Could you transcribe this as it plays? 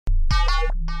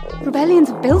Rebellions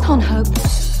are built on hope.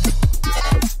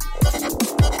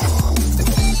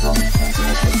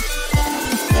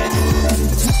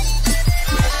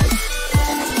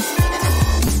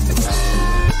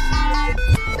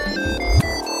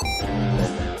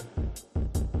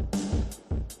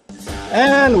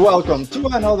 And welcome to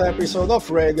another episode of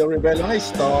Radio Rebellion, a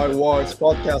Star Wars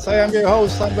podcast. I am your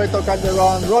host, Alberto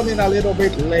Calderon, running a little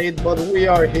bit late, but we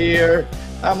are here.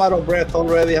 I'm out of breath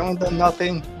already. I haven't done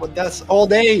nothing, but that's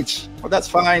old age. But that's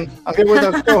fine. I'm here with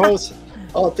our co-host,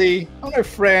 Oti, and our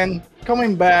friend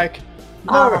coming back,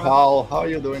 Norhal. How are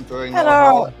you doing today,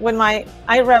 Hello, Norhal? with my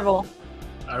I Rebel.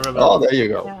 Oh, there you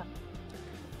go. Yeah.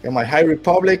 And my High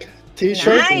Republic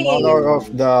t-shirt in honor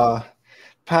of the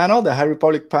panel. The High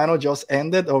Republic panel just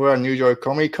ended over at New York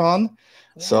Comic Con.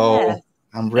 So Yes.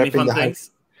 I'm Any repping fun the High. things?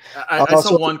 I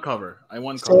saw one cover.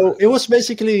 So it was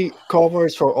basically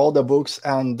covers for all the books,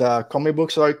 and comic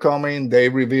books are coming. They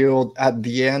revealed at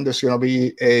the end there's going to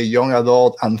be a young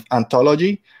adult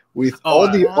anthology with all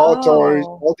the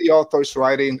authors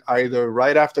writing either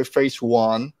right after Phase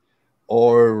 1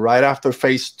 or right after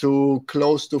Phase 2,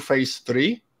 close to Phase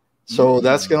 3. So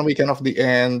that's going to be kind of the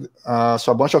end.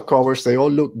 So a bunch of covers. They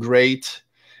all look great.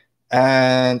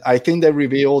 And I think they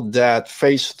revealed that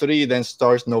Phase 3 then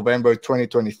starts November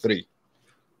 2023.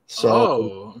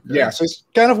 So, yeah, so it's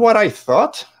kind of what I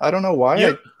thought. I don't know why.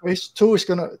 Yeah. Phase 2 is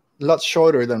going to a lot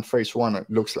shorter than Phase 1, it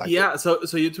looks like. Yeah, so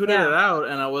you tweeted it out,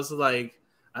 and I was like,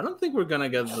 I don't think we're going to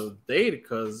get the date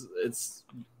because it's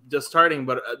just starting.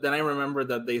 But then I remember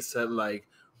that they said, like,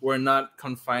 we're not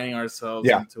confining ourselves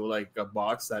into like a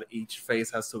box that each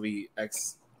phase has to be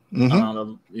X amount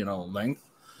of length.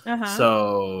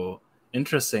 So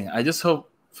interesting. I just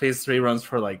hope Phase 3 runs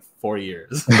for like 4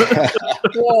 years.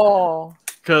 Whoa!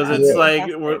 Because it's like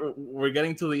we're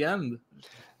getting to the end.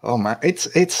 Oh man,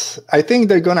 it's. I think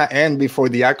they're gonna end before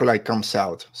the Acolyte comes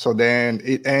out. So then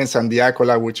it ends on the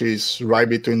Acolyte, which is right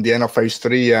between the end of Phase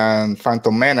 3 and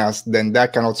Phantom Menace. Then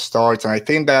that cannot start, and I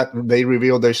think that they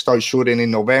revealed they start shooting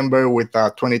in November with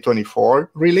a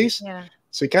 2024 release. Yeah.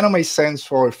 So it kind of makes sense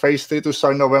for Phase 3 to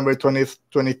start November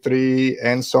 2023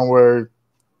 and somewhere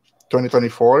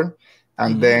 2024,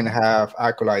 and then have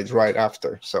Acolyte right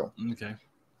after. So okay.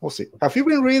 We'll see. Have you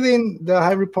been reading the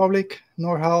High Republic,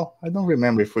 Norhal? I don't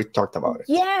remember if we talked about it.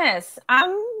 Yes,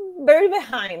 I'm very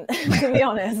behind, to be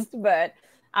honest, but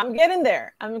I'm getting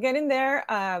there.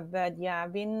 But yeah,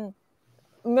 I've been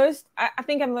I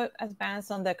think I'm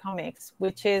advanced on the comics,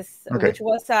 which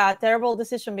was a terrible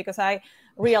decision because I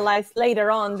realized later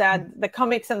on that the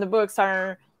comics and the books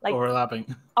are like overlapping.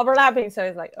 So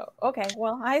it's like, oh, okay,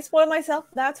 well, I spoiled myself.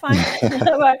 That's fine.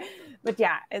 but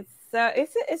yeah, it's a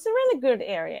really good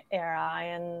era,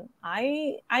 and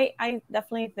I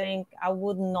definitely think I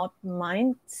would not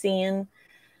mind seeing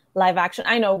live action.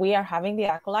 I know we are having the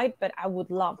Acolyte, but I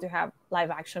would love to have live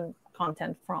action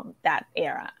content from that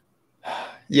era.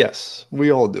 Yes,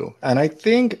 we all do, and I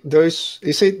think is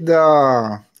it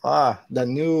the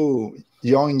new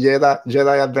Young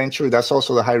Jedi Adventure? That's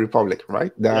also the High Republic,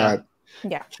 right? That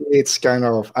it's kind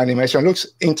of animation looks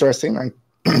interesting, and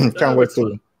can't wait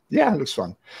to. Yeah, it looks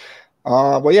fun.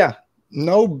 But yeah,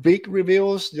 no big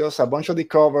reveals, just a bunch of the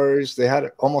covers. They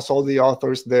had almost all the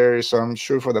authors there, so I'm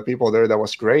sure for the people there that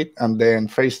was great. And then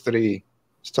Phase 3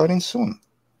 starting soon.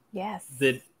 Yes.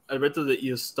 Did Alberto that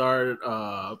you start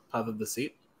Path of the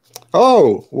Seat?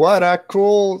 Oh, what a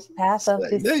cool Path of the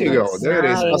Seat. There you go. There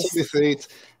it is. Nice. Path of the Seat.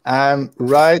 I'm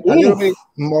right a little bit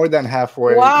more than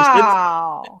halfway.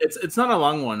 Wow. It's not a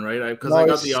long one, right? Because No, I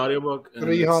got it's the audiobook.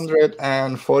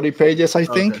 340 pages, I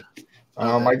think. Okay.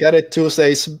 I got it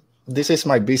Tuesdays. This is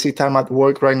my busy time at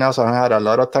work right now, so I had a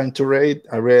lot of time to read.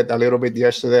 I read a little bit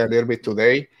yesterday, a little bit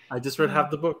today. I just read half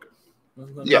the book.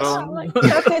 Yes.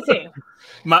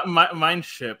 Mine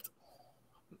shipped.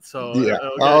 So yeah.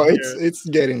 It's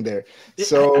getting there.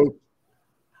 So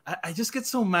I just get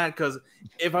so mad because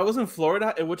if I was in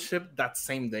Florida, it would ship that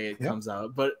same day it comes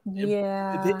out. But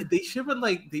they ship it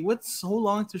like they wait so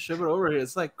long to ship it over here.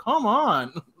 It's like, come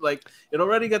on! Like it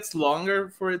already gets longer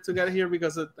for it to get here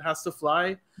because it has to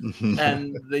fly,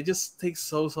 and they just take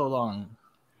so long.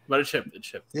 But it shipped.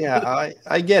 Yeah,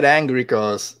 I get angry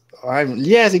because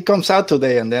it comes out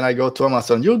today, and then I go to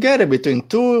Amazon. You get it between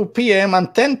 2 p.m.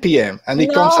 and 10 p.m. and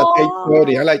it comes at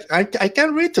 8:30. I'm like, I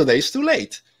can't read today. It's too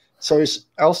late. So it's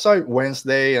also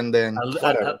Wednesday, and then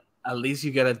at least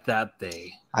you get it that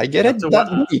day. I get it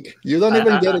that week. You don't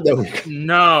even get it that week.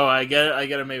 No, I get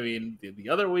it maybe the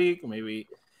other week, maybe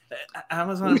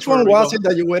Amazon. Which one was it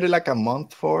that you waited like a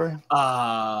month for?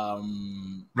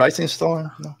 Rising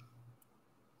Storm? No.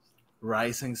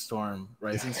 Rising Storm,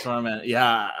 and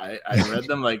yeah, I read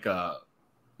them like a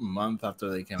month after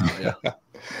they came out. Yeah,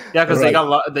 yeah, because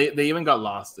they even got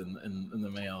lost in the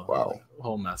mail. Wow,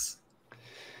 whole mess.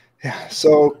 Yeah.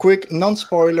 So quick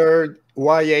non-spoiler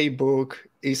YA book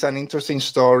is an interesting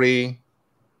story.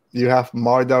 You have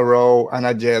Marda Rowe and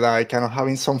a Jedi kind of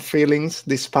having some feelings.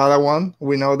 This Padawan,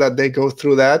 we know that they go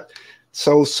through that.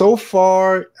 So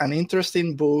far, an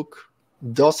interesting book.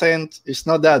 It's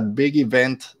not that big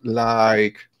event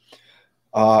like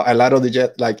Light of the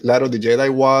Jedi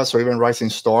was, or even Rising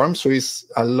Storm. So it's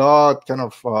a lot kind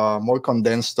of more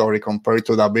condensed story compared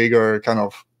to the bigger kind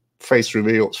of phase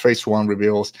one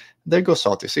reveals. There goes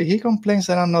Otis. He complains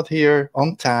that I'm not here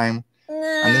on time,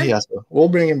 and then we'll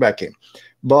bring him back in.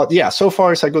 But yeah, so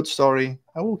far it's a good story.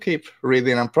 I will keep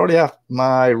reading and probably have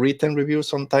my written review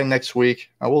sometime next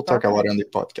week. I will talk about it on the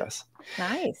podcast.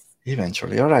 Nice.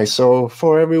 Eventually. All right. So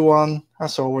for everyone,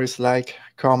 as always, like,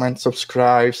 comment,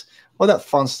 subscribe, all that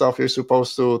fun stuff you're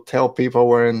supposed to tell people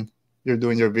when you're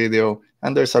doing your video.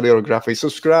 And there's a little graphic.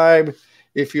 Subscribe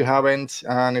if you haven't.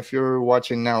 And if you're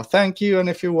watching now, thank you. And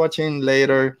if you're watching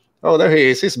later, oh, there he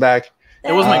is. He's back.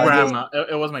 It was my grandma.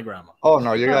 It was my grandma. Oh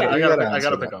no, I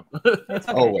gotta pick up.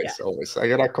 Okay, always. I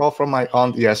got a call from my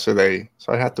aunt yesterday,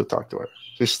 so I had to talk to her.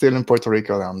 She's still in Puerto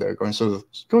Rico down there, going through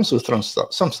some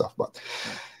stuff. But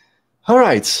all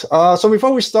right. So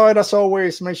before we start, as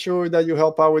always, make sure that you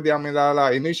help out with the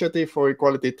Amidala Initiative for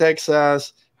Equality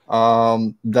Texas,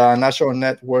 the National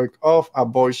Network of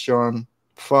Abortion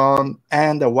Fund,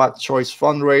 and the What Choice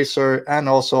fundraiser, and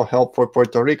also Help for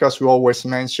Puerto Rico, as we always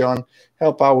mention.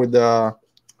 Help out with the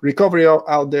recovery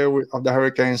out there of the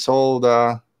hurricanes. All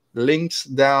the links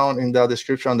down in the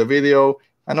description of the video,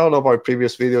 and all of our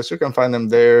previous videos, you can find them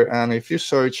there. And if you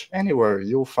search anywhere,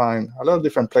 you'll find a lot of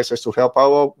different places to help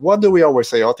out. What do we always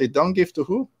say, Oti? Don't give to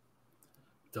who?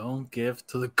 Don't give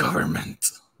to the government.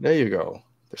 There you go.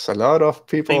 There's a lot of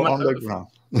people on the ground.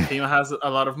 FEMA has a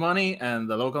lot of money, and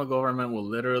the local government will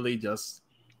literally just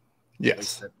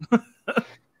yes.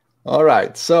 All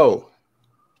right. So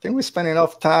I think we spent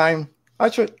enough time.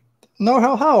 Actually,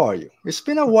 Norha, how are you? It's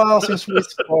been a while since we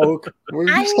spoke.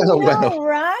 I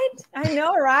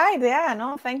know, right? Yeah,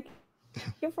 no, thank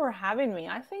you for having me.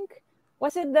 I think,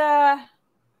 was it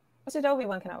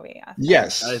Obi-Wan Kenobi?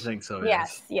 Yes. I think so,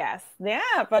 yes. Yeah,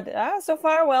 but so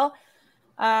far, well,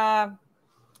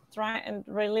 trying and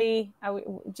really,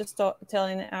 just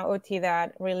telling OT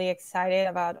that really excited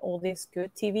about all this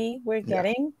good TV we're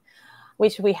getting.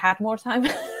 Wish we had more time,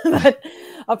 but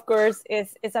of course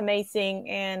it's amazing.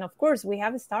 And of course we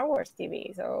have a Star Wars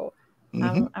TV, so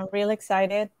I'm really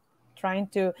excited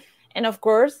and of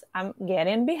course I'm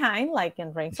getting behind like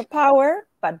in Rings of Power,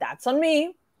 but that's on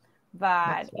me.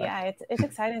 But yeah, it's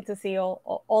exciting to see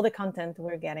all the content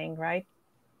we're getting, right?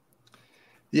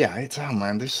 Yeah,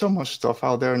 man, there's so much stuff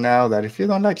out there now that if you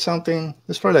don't like something,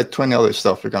 there's probably like 20 other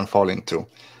stuff you can fall into.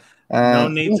 No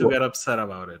need to get upset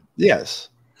about it. Yes.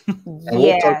 And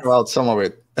we'll talk about some of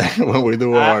it when we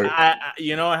do our. I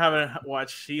haven't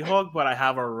watched She-Hulk, but I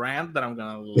have a rant that I'm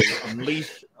gonna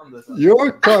unleash on this.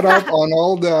 You're caught up on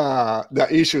all the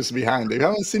issues behind it. You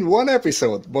haven't seen one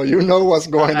episode, but you know what's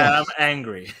going on. I'm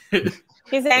angry.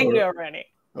 He's angry already.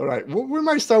 All right, we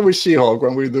might start with She-Hulk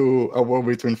when we do a War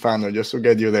Between Fandom, just to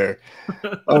get you there.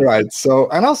 All right, so,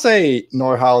 and I'll say,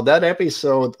 Norha, that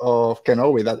episode of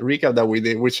Kenobi, that recap that we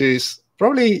did, which is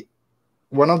probably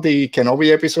one of the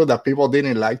Kenobi episodes that people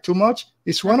didn't like too much,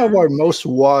 is one of our most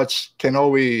watched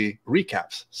Kenobi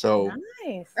recaps. So,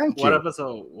 nice. Thank you. What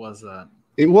episode was that?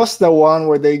 It was the one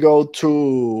where they go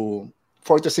to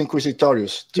Fortress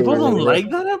Inquisitorius. People don't like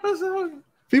that episode?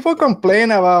 People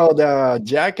complain about the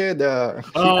jacket.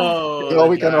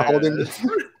 We kind of holding this.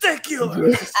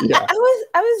 Ridiculous. Yeah.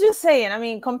 I was just saying. I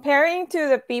mean, comparing to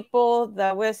the people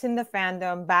that was in the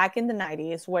fandom back in the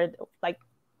 90s, where like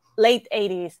late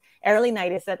 80s, early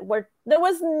 90s, there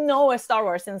was no Star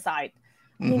Wars inside.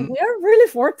 I mean, we are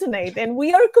really fortunate, and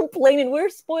we are complaining. We're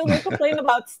spoiled. We're complaining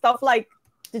about stuff like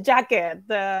the jacket,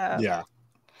 the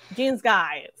jeans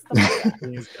guy, stuff like that.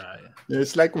 Jeans guy.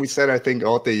 It's like we said, I think,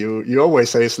 Ote, you always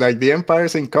say it's like the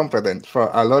Empire's incompetent for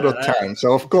a lot of time.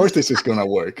 So of course this is gonna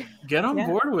work. Get on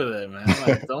board with it, man.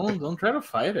 Like, don't try to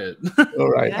fight it. All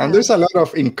right. And there's a lot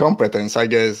of incompetence, I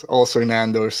guess, also in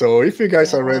Andor. So if you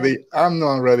guys are ready, I'm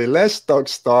not ready. Let's talk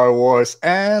Star Wars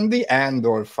and the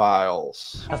Andor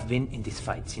files. I've been in this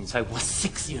fight since I was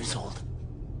 6 years old.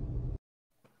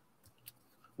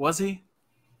 Was he?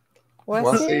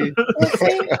 Was he?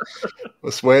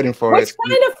 Was waiting for it. Which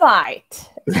kind of fight,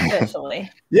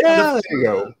 especially? There you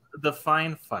go. The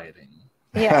fine fighting.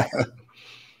 Yeah.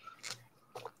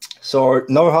 So,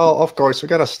 Norha, of course, we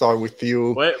gotta start with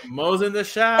you. Wait, Mo's in the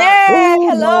shop. Hey,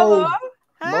 hello, Mo.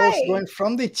 Mo's Hi. going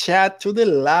from the chat to the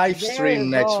live There stream you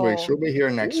next week. go. She'll be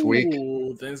here next week.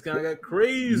 Ooh, things gonna get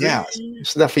crazy. Yeah,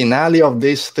 it's the finale of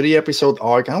this 3-episode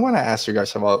arc. I want to ask you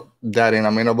guys about that in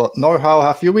a minute. But Norhal,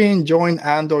 have you been enjoying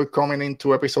Andor coming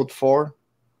into episode 4?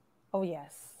 Oh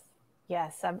yes.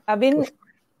 I've been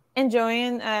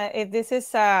enjoying. This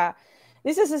is a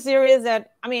series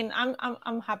that, I mean,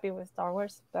 I'm happy with Star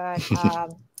Wars, but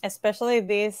especially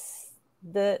this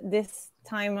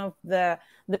time of the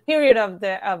period of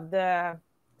the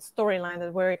storyline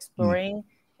that we're exploring,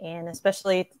 and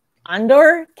especially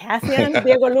Andor, Cassian,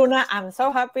 Diego Luna. I'm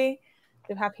so happy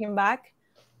to have him back.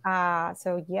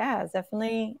 So yeah,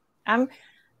 definitely, I'm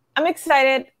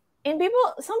excited. And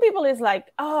some people is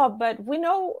like, oh, but we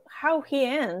know how he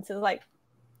ends. It's like,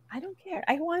 I don't care.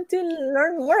 I want to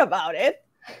learn more about it.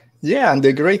 Yeah, and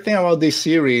the great thing about this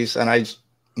series, and I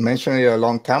mentioned it a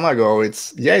long time ago,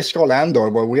 it's called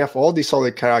Andor, but we have all these other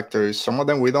characters. Some of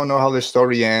them we don't know how the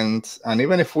story ends, and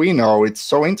even if we know, it's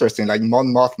so interesting. Like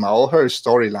Mon Mothma, all her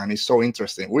storyline is so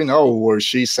interesting. We know where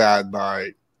she's at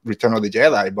by Return of the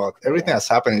Jedi, but everything that's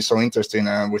happening is so interesting,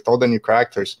 and with all the new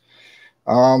characters.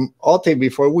 Oti,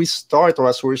 before we start, or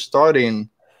as we're starting,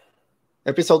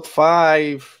 episode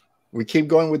 5, we keep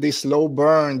going with this slow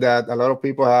burn that a lot of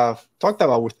people have talked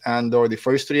about with Andor. The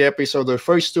first 3 episodes, the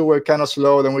first 2 were kind of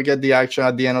slow, then we get the action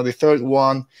at the end of the third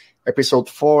one. Episode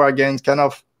 4, again, kind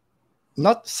of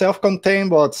not self-contained,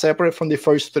 but separate from the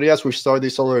first 3 as we start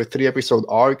this other 3-episode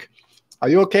arc. Are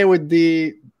you okay with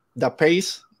the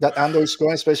pace that Andor is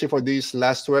going, especially for these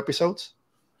last 2 episodes?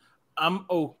 I'm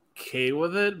okay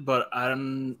with it, but I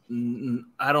don't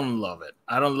love it.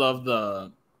 I don't love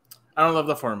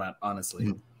the format,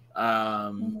 honestly.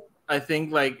 I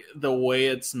think like the way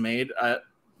it's made,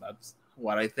 that's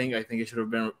what I think. I think it should have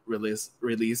been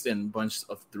released in bunches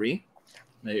of 3.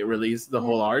 They released the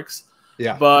whole arcs.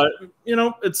 Yeah, but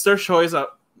it's their choice. I'm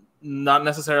not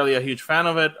necessarily a huge fan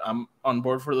of it. I'm on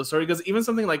board for the story, because even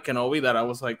something like Kenobi that I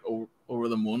was like over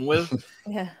the moon with,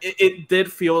 it did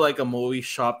feel like a movie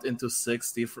chopped into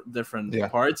 6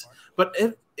 different parts, but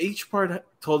each part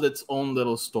told its own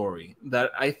little story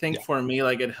that I think for me,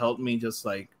 like, it helped me just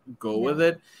like go with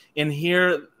it. And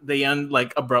here they end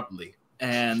like abruptly,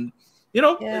 and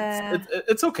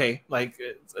it's okay. Like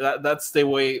that's the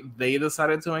way they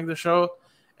decided to make the show,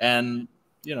 and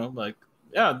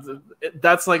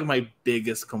that's like my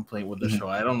biggest complaint with the show.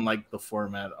 I don't like the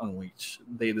format on which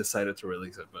they decided to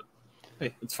release it, but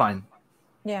hey, it's fine.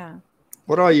 Yeah.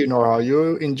 What are you, Nora? Are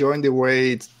you enjoying the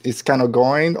way it's kind of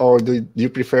going, or do you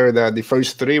prefer that the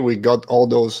first 3 we got all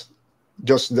those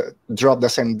just drop the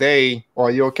same day, or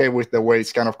are you okay with the way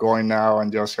it's kind of going now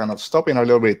and just kind of stopping a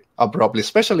little bit abruptly,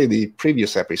 especially the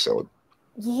previous episode?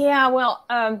 Yeah, well,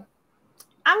 I'm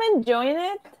enjoying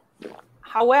it.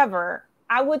 However,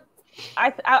 I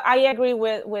agree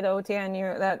with Oti and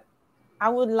you that I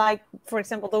would like, for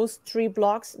example, those 3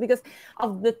 blocks, because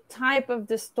of the type of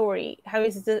the story. How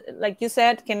is it, like you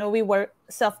said, Kenobi were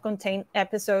self-contained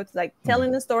episodes, like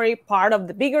telling the story, part of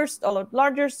the bigger,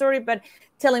 larger story, but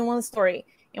telling one story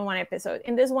in one episode.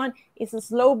 In this one, it's a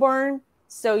slow burn,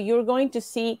 so you're going to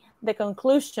see the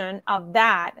conclusion of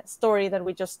that story that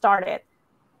we just started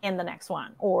in the next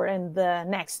one or in the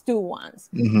next 2 ones.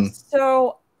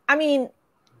 So, I mean,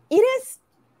 it is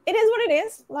what it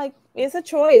is. Like, it's a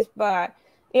choice, but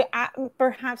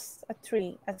perhaps a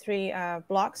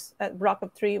block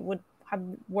of 3 would have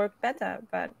worked better.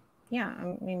 But yeah,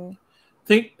 I mean,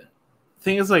 thing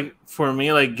is, like, for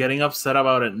me, like, getting upset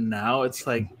about it now, it's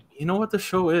like, you know what the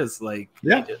show is like.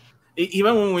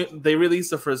 Even when they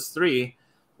released the first 3,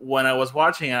 when I was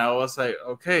watching it, I was like,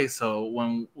 okay, so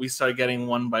when we start getting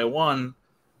one by one,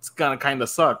 it's gonna kind of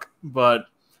suck. But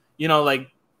like,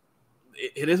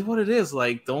 it is what it is.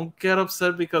 Like, don't get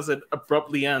upset because it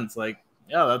abruptly ends. Like,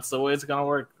 yeah, that's the way it's gonna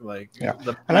work. Like,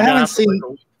 and I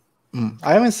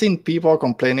haven't seen people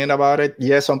complaining about it.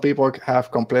 Yes, some people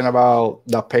have complained about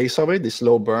the pace of it, the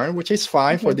slow burn, which is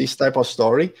fine for this type of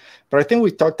story. But I think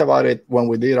we talked about it when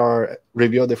we did our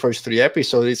review of the first 3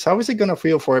 episodes. It's how is it gonna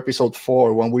feel for episode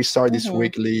 4 when we start this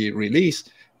weekly release,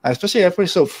 and especially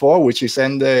episode 4, which is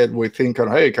ended with thinking,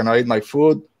 hey, can I eat my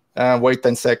food? Wait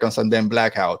 10 seconds and then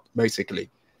blackout, basically.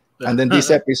 And then this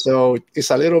episode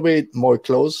is a little bit more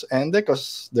close-ended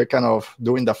because they're kind of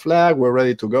doing the flag, we're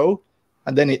ready to go,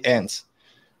 and then it ends.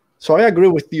 So I agree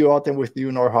with you, Autumn, with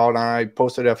you, Norhal, and I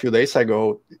posted it a few days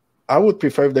ago. I would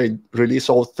prefer if they release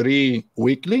all 3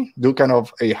 weekly, do kind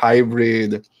of a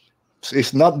hybrid.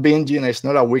 It's not binging, it's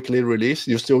not a weekly release.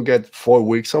 You still get 4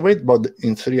 weeks of it, but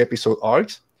in 3-episode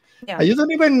arcs. Yeah. And you don't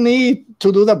even need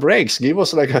to do the breaks. Give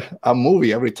us like a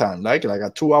movie every time, like a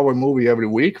 2-hour movie every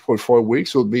week for 4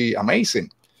 weeks would be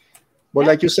amazing. But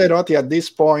like you said, Oti, at this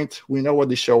point, we know what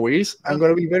the show is. I'm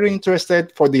going to be very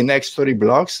interested for the next 30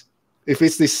 blocks. If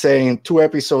it's the same 2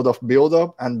 episodes of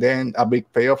build-up and then a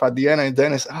big payoff at the end, and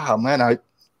then it's, man,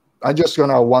 I just going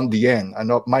to want the end. I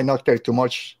might not care too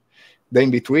much the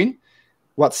in between.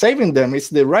 What's saving them is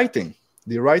the writing.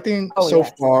 The writing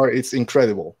far, it's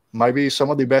incredible. Might be some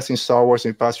of the best in Star Wars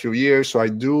in the past few years. So I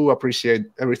do appreciate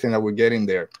everything that we're getting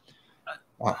there.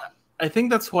 Wow. I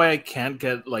think that's why I can't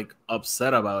get like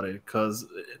upset about it, because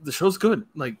the show's good.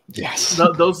 Like, yes,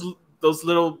 those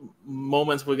little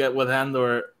moments we get with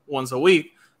Andor once a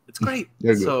week, it's great.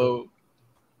 So,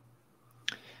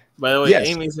 by the way,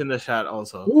 Amy's in the chat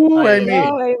also. Ooh, Hi, Amy.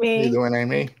 Hello, Amy. How you doing,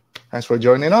 Amy? Thanks for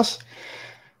joining us.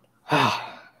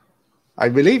 I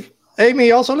believe,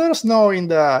 Amy, also let us know in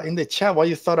the chat what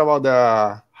you thought about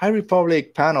the High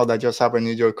Republic panel that just happened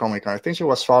in New York Comic Con. I think she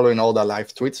was following all the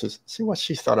live tweets to see what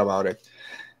she thought about it.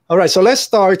 All right, so let's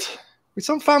start with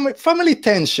some family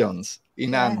tensions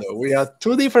in Andor. We have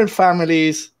 2 different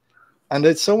families, and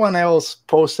then someone else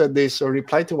posted this or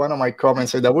replied to one of my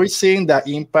comments, said that we're seeing the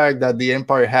impact that the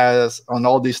Empire has on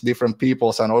all these different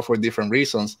peoples and all for different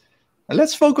reasons. And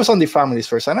let's focus on the families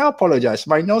first. And I apologize,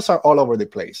 my notes are all over the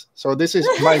place, so this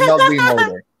might not be in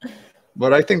order,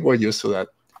 but I think we're used to that.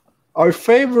 Our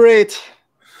favorite,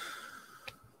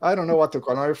 I don't know what to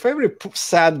call him, our favorite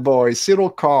sad boy, Cyril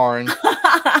Karn,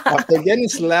 after getting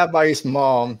slapped by his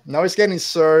mom, now he's getting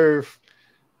served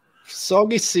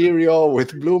soggy cereal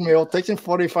with blue milk, taking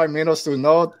 45 minutes to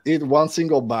not eat one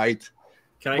single bite.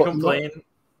 Can I complain?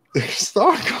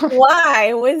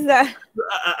 Why? What's that?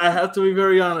 I have to be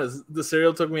very honest. The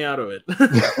cereal took me out of it.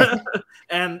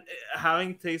 And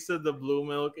having tasted the blue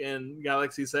milk in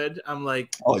Galaxy's Edge, I'm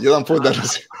like, oh, you don't put that.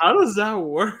 How does that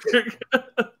work?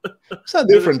 It's a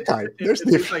different type.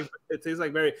 It tastes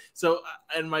like berry. So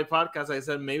in my podcast, I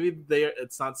said maybe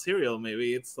it's not cereal.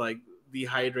 Maybe it's like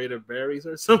dehydrated berries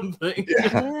or something.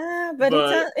 Yeah, but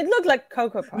it looked like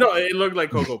Cocoa Puffs. No, it looked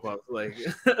like Cocoa Puffs. Like,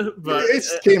 but it's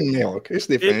skim milk. It's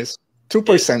different. It's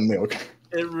 2% milk.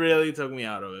 It really took me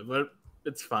out of it, but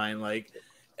it's fine. Like,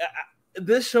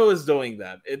 this show is doing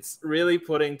that. It's really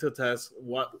putting to test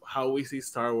how we see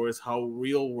Star Wars, how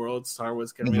real world Star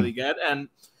Wars can really get, and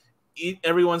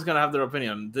everyone's gonna have their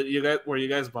opinion. Were you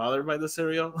guys bothered by the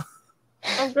cereal?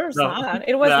 Of course not.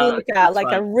 It was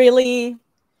like a really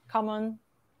common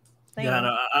thing. Yeah,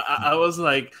 no, I was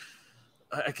like,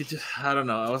 I could just, I don't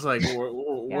know. I was like,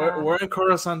 where in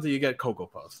Coruscant do you get Cocoa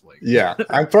Puffs? Like, yeah,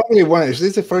 I probably won't. This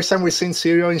is the first time we've seen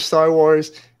cereal in Star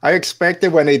Wars. I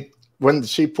expected when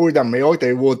she poured the milk,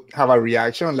 they would have a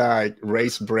reaction like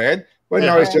raised bread, but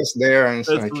no, it's just there, and it's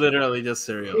like, literally just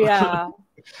cereal. Yeah.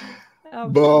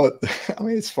 But I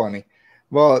mean, it's funny.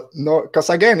 But no, because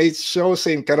again, it shows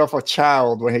him kind of a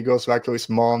child when he goes back to his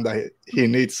mom that he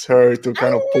needs her to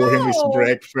kind of pour him his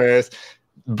breakfast,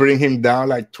 bring him down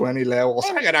like 20 levels.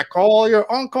 I gotta call your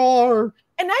uncle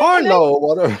Harlow,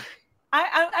 whatever.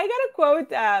 I gotta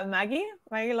quote Maggie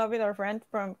Lovett, our friend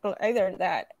from Collider,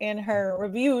 that in her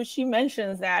review she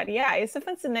mentions that it's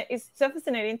so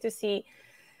fascinating to see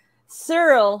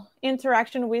Cyril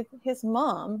interaction with his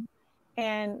mom.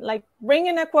 And like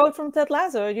bringing a quote from Ted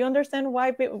Lasso, you understand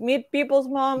why meet people's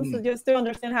moms just to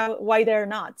understand why they're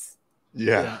nuts.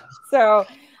 Yeah. So,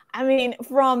 I mean,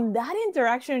 from that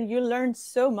interaction, you learn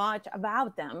so much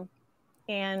about them,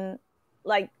 and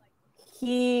like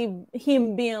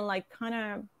him being like kind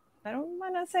of, I don't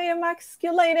want to say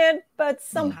emasculated, but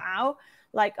somehow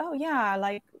like, oh yeah,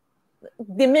 like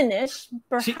diminished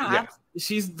perhaps.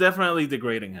 She's definitely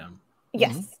degrading him.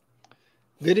 Yes.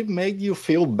 Mm-hmm. Did it make you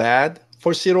feel bad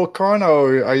for Cyril Karn,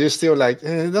 or are you still like,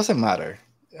 it doesn't matter?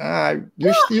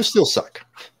 You still suck.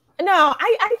 No,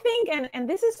 I think, and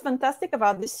this is fantastic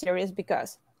about this series,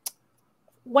 because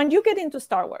when you get into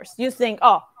Star Wars, you think,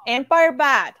 oh, Empire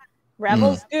bad,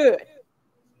 Rebels good.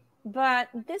 But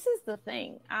this is the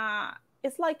thing.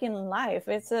 It's like in life,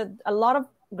 it's a lot of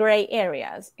gray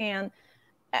areas. And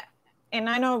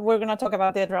I know we're going to talk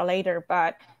about it later,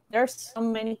 but there's so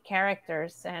many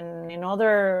characters and in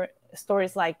other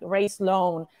stories like Ray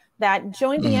Sloan that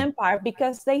joined the Empire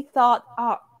because they thought,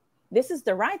 oh, this is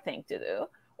the right thing to do,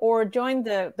 or joined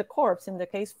the Corps in the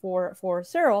case for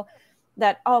Cyril,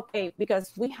 that, okay,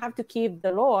 because we have to keep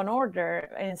the law and order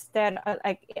instead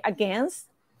against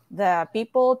the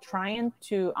people trying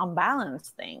to unbalance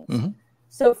things. Mm-hmm.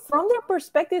 So from their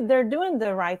perspective, they're doing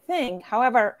the right thing.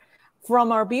 However,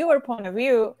 from our viewer point of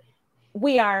view,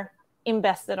 we are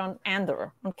invested on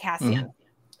Andor, on Cassian. Mm-hmm.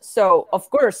 So, of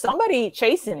course, somebody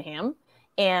chasing him,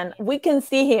 and we can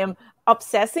see him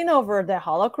obsessing over the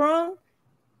holocron,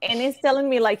 and he's telling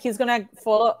me like he's gonna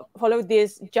follow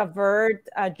this Javert,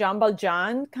 Jean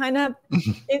Valjean kind of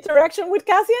interaction with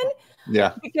Cassian.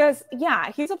 Yeah, because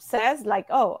he's obsessed. Like,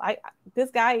 oh,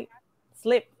 this guy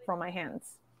slipped from my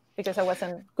hands because I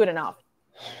wasn't good enough.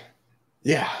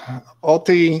 Yeah,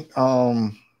 Oti.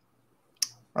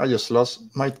 I just lost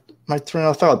my train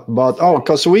of thought. But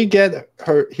because we get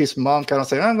his mom kind of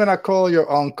saying, "I'm gonna call your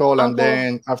uncle," and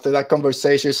then after that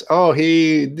conversation,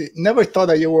 he never thought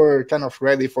that you were kind of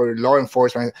ready for law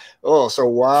enforcement. Oh, so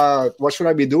what should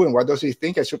I be doing? What does he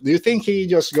think I should? Do you think he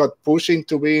just got pushed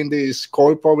into being this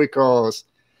corpo because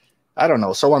I don't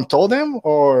know, someone told him,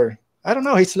 or I don't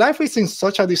know. His life is in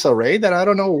such a disarray that I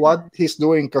don't know what he's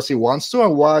doing because he wants to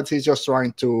and what he's just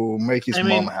trying to make his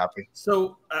mom happy.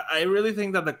 So I really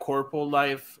think that the corporal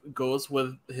life goes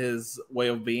with his way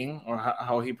of being or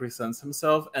how he presents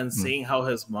himself, and seeing how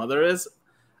his mother is.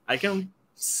 I can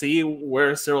see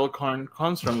where Syril Karn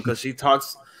comes from because she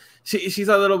talks. She's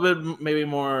a little bit maybe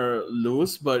more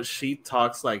loose, but she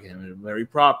talks like him, very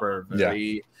proper.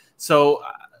 So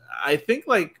I think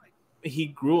like he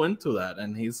grew into that,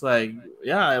 and he's like,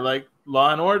 yeah, I like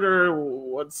Law and Order.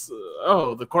 What's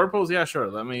the corporals? Yeah, sure.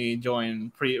 Let me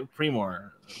join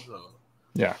Primor. So.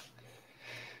 Yeah,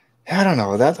 I don't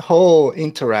know that whole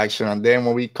interaction, and then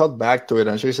when we cut back to it,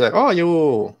 and she's like, "Oh,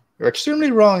 you're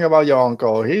extremely wrong about your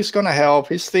uncle. He's gonna help.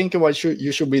 He's thinking what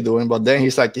you should be doing." But then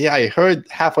he's like, "Yeah, I heard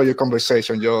half of your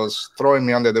conversation, just throwing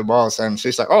me under the bus." And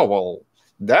she's like, "Oh, well,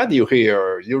 that you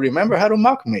hear? You remember how to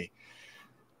mock me?"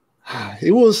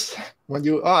 It was when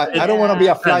you. I don't want to be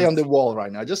a fly on the wall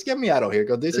right now. Just get me out of here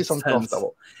because this is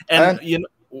uncomfortable. And you know,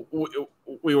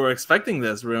 we were expecting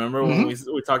this. Remember when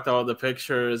we talked about the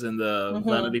pictures in the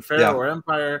Vanity Fair or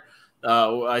Empire?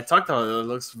 I talked about it. It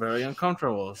looks very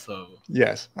uncomfortable. So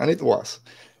yes, and it was.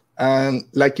 And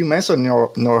like you mentioned,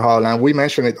 Norhal, and we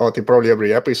mentioned it probably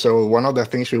every episode, one of the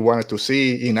things we wanted to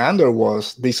see in Andor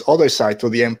was this other side to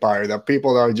the Empire, that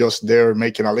people are just there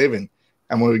making a living.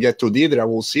 And when we get to Dedra,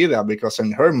 we'll see that because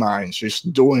in her mind, she's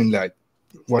doing like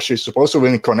what she's supposed to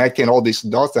be, connecting all these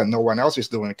dots that no one else is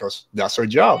doing because that's her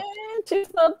job. She's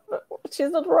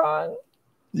not wrong.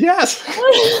 Yes.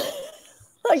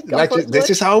 This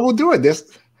is how we'll do it.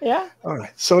 All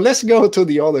right. So let's go to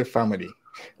the other family,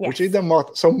 which is the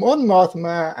Moth. So Mon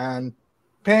Mothma and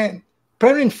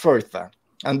Perrin Firtha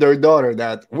and their daughter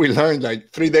that we learned like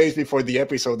 3 days before the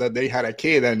episode that they had a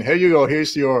kid. And here you go.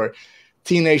 Here's your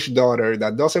teenage daughter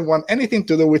that doesn't want anything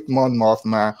to do with Mon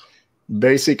Mothma.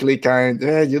 Basically,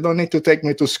 you don't need to take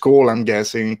me to school, I'm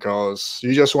guessing, because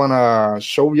you just want to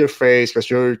show your face because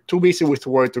you're too busy with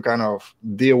work to kind of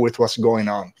deal with what's going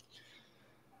on.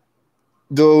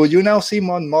 Do you now see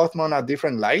Mon Mothma in a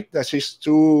different light? That she's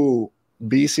too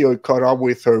busy or caught up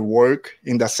with her work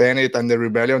in the Senate and the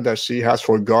rebellion that she has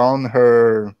forgone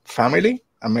her family?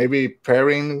 And maybe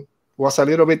Perrin was a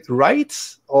little bit right?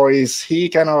 Or is he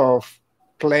kind of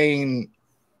playing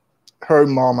her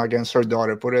mom against her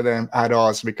daughter, putting them at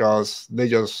odds because they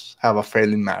just have a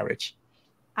failing marriage?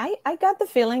 I got the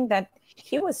feeling that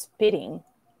he was pitting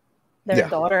their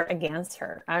daughter against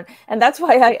her, and that's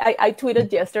why I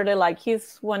tweeted yesterday like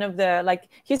he's one of the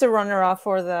he's a runner-up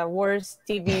for the worst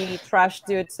TV trash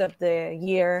dudes of the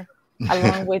year,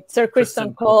 along with Sir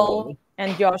Kristen Cole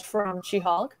and Josh from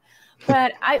She-Hulk.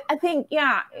 But I think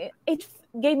it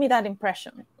gave me that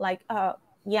impression like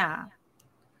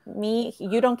me,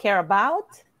 you don't care about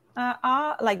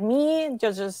like me,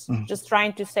 just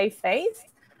trying to save face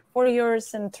for your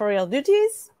senatorial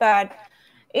duties. But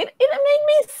it made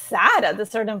me sad at a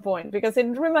certain point because it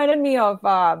reminded me of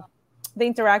the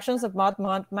interactions of Mon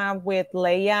Mothma with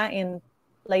Leia in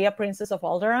Leia, Princess of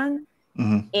Alderaan,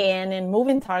 and in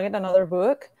Moving Target, another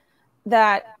book,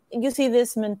 that you see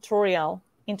this mentorial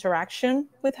interaction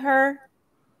with her,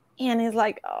 and it's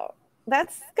like, oh,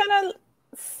 that's kind of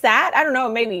sad. I don't know,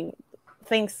 maybe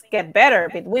things get better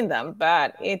between them,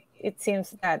 but it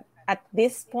seems that at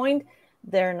this point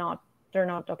they're not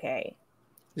okay.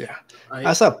 Yeah.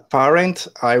 As a parent,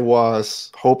 I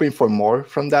was hoping for more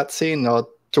from that scene, not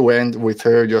to end with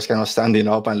her just kind of standing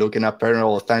up and looking at Perrin,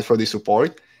 "Oh, thanks for the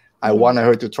support." I wanted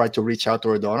her to try to reach out to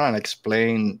her daughter and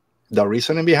explain the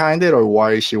reasoning behind it or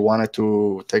why she wanted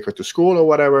to take her to school or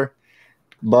whatever.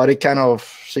 But she kind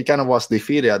of was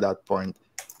defeated at that point.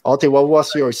 Oti, what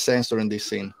was your sense during this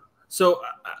scene? So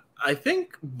I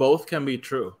think both can be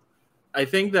true. I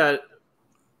think that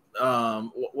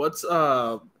what's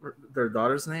their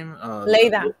daughter's name?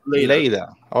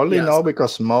 Leida. Only know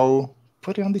because Mo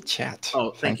put it on the chat.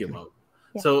 Oh, thank you, Mo.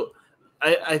 Yeah. So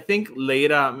I think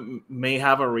Leida may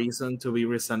have a reason to be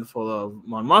resentful of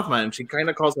Mon Mothma, and she kind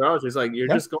of calls her out. She's like, "You're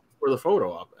just going for the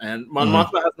photo op, and Mon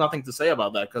Mothma has nothing to say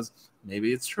about that because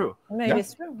maybe it's true. Maybe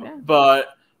it's true. Yeah.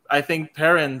 But I think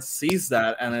Perrin sees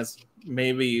that and is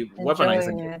maybe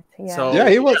weaponizing it. Yeah. So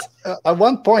he was at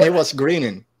one point he was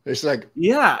grinning. It's like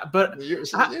but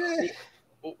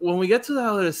when we get to the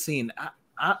other scene,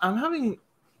 I'm having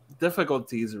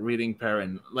difficulties reading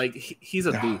Perrin. Like he's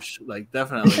a douche, like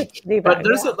definitely. But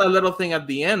there's a little thing at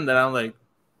the end that I'm like,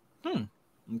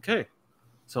 okay,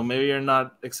 so maybe you're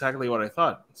not exactly what I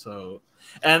thought. So,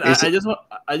 and I just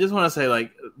want to say,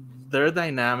 like, their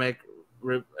dynamic.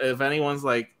 If anyone's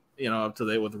like up to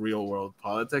date with real world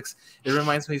politics, it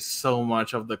reminds me so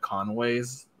much of the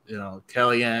Conways.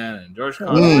 Kellyanne and George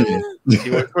Conway. He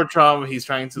works for Trump. He's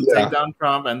trying to take down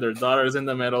Trump, and their daughter's in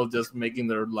the middle, just making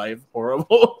their life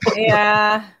horrible.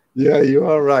 Yeah, you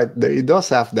are right. It does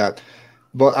have that,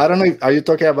 but I don't know. Are you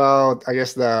talking about? I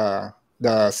guess the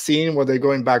scene where they're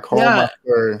going back home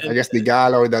after I guess the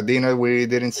gala or the dinner we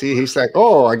didn't see. He's like,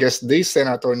 oh, I guess this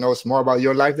senator knows more about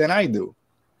your life than I do.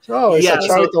 So it's a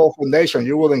charitable foundation.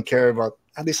 You wouldn't care, but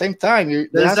at the same time,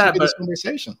 there has to be this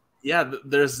conversation. Yeah,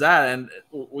 there's that, and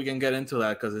we can get into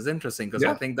that because it's interesting because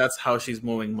I think that's how she's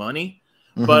moving money.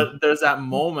 But there's that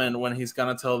moment when he's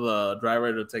gonna tell the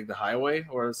driver to take the highway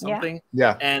or something.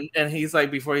 Yeah. And he's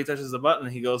like, before he touches the button,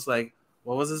 he goes like,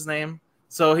 "What was his name?"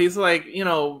 So he's like,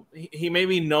 he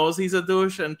maybe knows he's a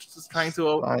douche and just trying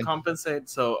to compensate.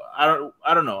 So I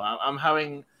don't know. I'm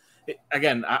having.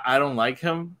 Again, I don't like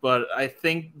him, but I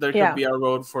think there could be a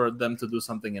road for them to do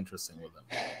something interesting with him.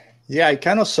 Yeah, I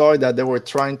kind of saw that they were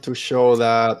trying to show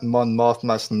that Mon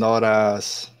Mothma's not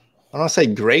as, I don't want to say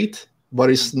great, but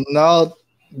it's not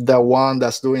the one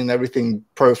that's doing everything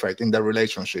perfect in the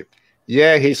relationship.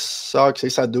 Yeah, he sucks,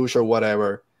 he's a douche or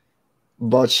whatever,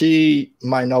 but she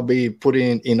might not be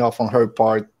putting enough on her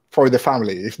part for the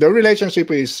family. If the relationship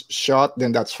is shot,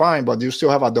 then that's fine, but you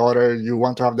still have a daughter, you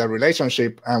want to have that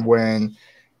relationship, and when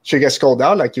she gets called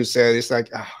out, like you said, it's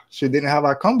like, she didn't have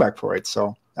a comeback for it,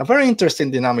 so... A very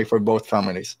interesting dynamic for both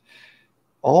families.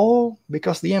 All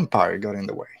because the Empire got in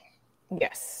the way.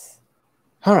 Yes.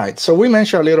 All right. So we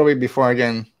mentioned a little bit before,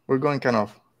 again, we're going kind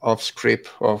of off script,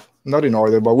 not in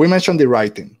order, but we mentioned the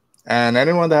writing. And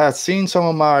anyone that has seen some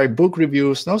of my book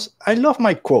reviews knows I love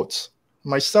my quotes.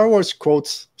 My Star Wars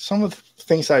quotes, some of the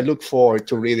things I look forward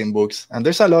to reading books. And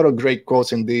there's a lot of great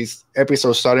quotes in this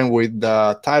episode, starting with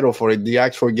the title for it, The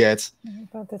Axe Forgets.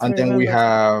 And then we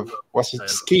have,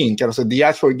 Skeen? Kind of said, The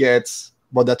Axe Forgets,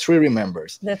 but the tree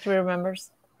remembers. The tree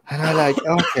remembers. And I like,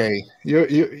 okay,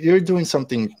 you're doing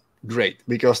something great,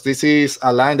 because this is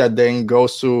a line that then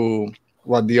goes to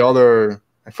what the other,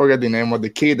 I forget the name of the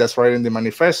kid that's writing the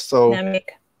manifesto.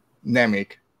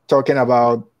 Nemik, talking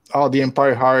about, the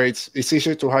Empire hides. It's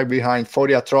easier to hide behind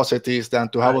 40 atrocities than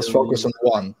to have us focus on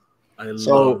one. I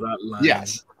love that line.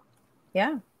 Yes.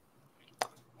 Yeah.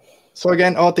 So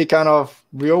again, Oti, kind of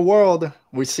real world.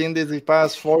 We've seen this the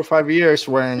past 4 or 5 years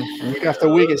when week after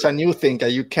week it's a new thing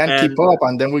and you can't keep up,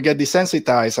 and then we get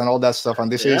desensitized and all that stuff. And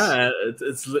this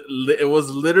it was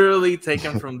literally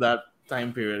taken from that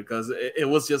time period, because it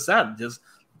was just that, just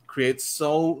creates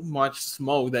so much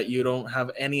smoke that you don't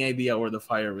have any idea where the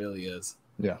fire really is.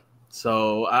 Yeah.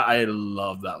 So I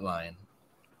love that line.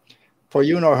 For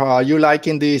you, Norha, are you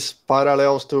liking these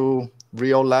parallels to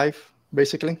real life,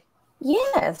 basically?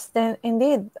 Yes, then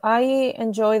indeed. I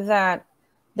enjoy that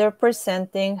they're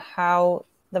presenting how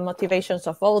the motivations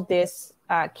of all these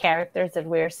characters that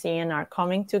we're seeing are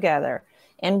coming together.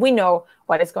 And we know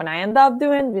what it's going to end up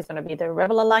doing. It's going to be the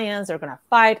Rebel Alliance. They're going to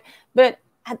fight. But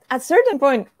at a certain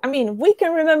point, I mean, we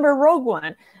can remember Rogue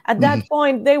One. At that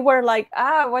point, they were like,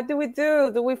 what do we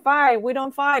do? Do we fight? We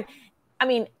don't fight. I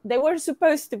mean, they were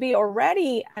supposed to be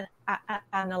already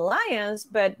an alliance,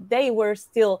 but they were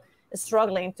still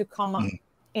struggling to come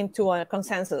into a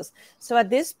consensus. So at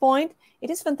this point,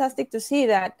 it is fantastic to see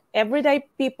that everyday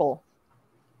people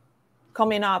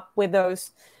coming up with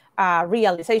those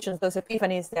realizations, those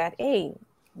epiphanies that, hey,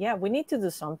 yeah, we need to do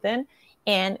something.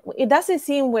 And it doesn't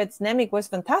seem with Nemik was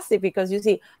fantastic, because you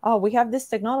see, we have this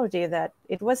technology that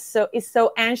it's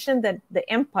so ancient that the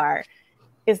Empire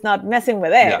is not messing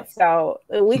with it. Yeah. So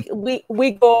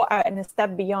we go a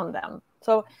step beyond them.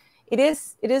 So it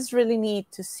is really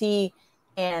neat to see,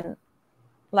 and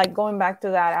like going back to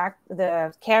that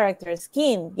the character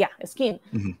Skeen,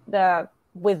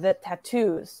 with the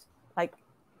tattoos, like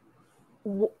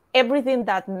everything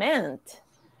that meant,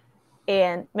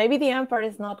 and maybe the Empire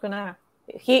is not gonna.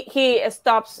 He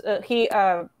stops. He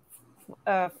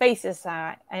faces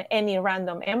any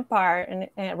random Empire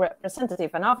and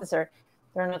representative, an officer.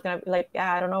 They're not gonna be like,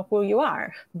 I don't know who you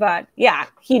are, but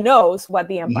he knows what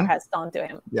the Empire has done to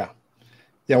him. Yeah.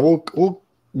 We'll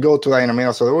go to that in a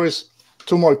minute. So there was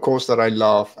two more quotes that I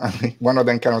love, and one of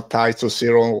them kind of ties to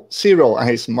Zero and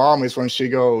his mom is when she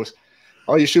goes,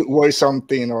 "Oh, you should wear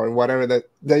something or whatever that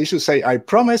you should say. I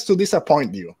promise to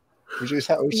disappoint you," which is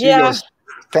how she just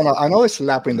kind of, I know, it's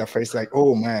slap in the face, like,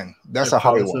 oh man, that's a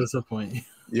hard one. Disappoint you.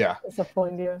 Yeah.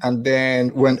 Disappoint you. And then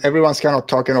when everyone's kind of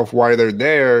talking of why they're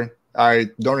there, I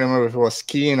don't remember if it was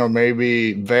Skeen or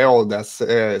maybe Veil that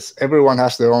says everyone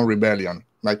has their own rebellion.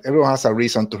 Like everyone has a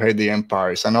reason to hate the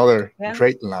Empire. It's another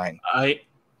great line.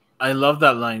 I love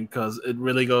that line because it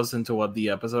really goes into what the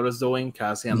episode is doing.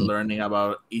 Cassian learning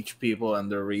about each people and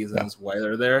their reasons why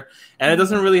they're there. And it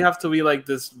doesn't really have to be like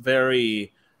this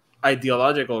very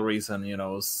ideological reason. You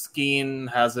know, Skeen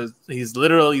he's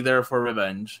literally there for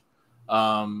revenge.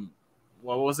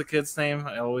 What was the kid's name?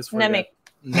 I always forget.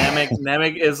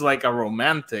 Nemik is like a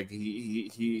romantic.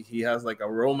 He has like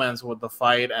a romance with the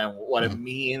fight and what it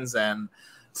means, and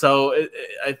so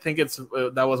I think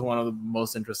that was one of the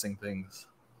most interesting things.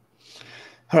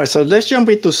 All right, so let's jump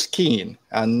into Skeen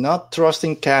and not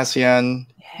trusting Cassian,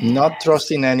 not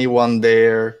trusting anyone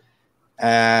there,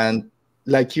 and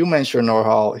like you mentioned,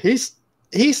 Norhal,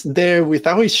 he's there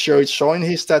without his shirt, showing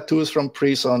his tattoos from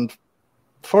prison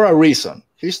for a reason.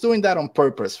 He's doing that on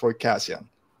purpose for Cassian.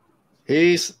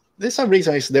 There's a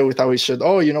reason he's there without his shirt.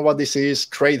 Oh, you know what this is?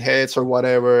 Trade heads or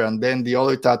whatever. And then the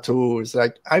other tattoo is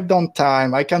like, I've done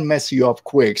time. I can mess you up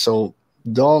quick, so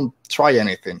don't try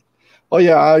anything. Oh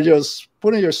yeah, I'll just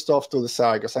putting your stuff to the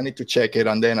side because I need to check it.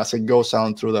 And then as it goes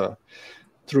down through the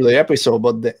episode,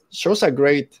 but the show's a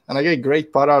great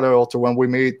parallel to when we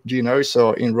meet Jyn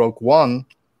Erso in Rogue One.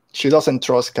 She doesn't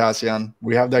trust Cassian.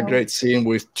 We have that great scene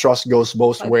with trust goes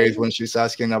both ways when she's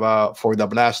asking for the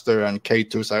blaster and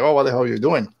K2's like, oh, what the hell are you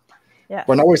doing? Yeah.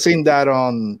 But now we're seeing that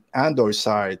on Andor's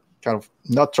side, kind of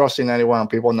not trusting anyone,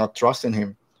 people not trusting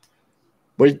him.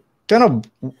 But it kind of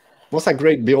was a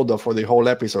great build-up for the whole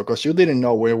episode because you didn't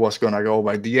know where it was going to go.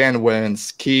 By the end, when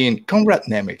Skeen, Comrade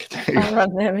Nemik.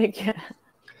 Comrade Nemik, yeah.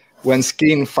 When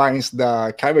Skeen finds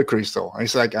the Kyber crystal, and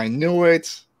it's like, I knew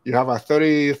it. You have a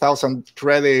 30,000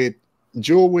 credit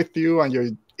jewel with you, and you're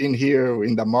in here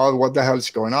in the mud. What the hell is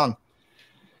going on?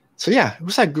 So yeah, it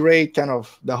was a great kind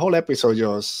of the whole episode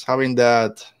just having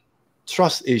that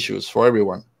trust issues for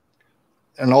everyone,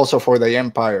 and also for the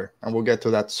Empire. And we'll get to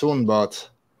that soon. But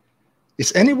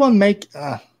is anyone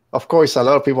of course, a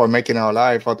lot of people are making it out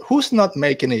alive, but who's not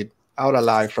making it out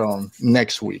alive from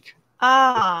next week?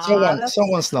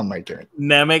 Someone's not making it.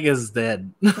 Nemik is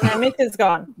dead. Nemik is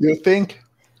gone. You think?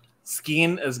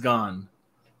 Skeen is gone.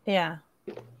 Yeah.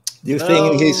 Do you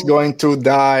think he's going to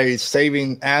die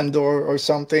saving Andor or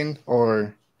something?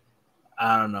 Or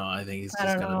I don't know. I think he's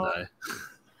just gonna die.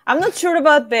 I'm not sure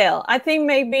about Bail. I think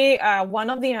maybe one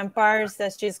of the empires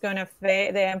that she's gonna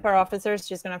face, the Emperor officers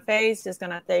she's gonna face, is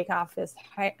gonna take off his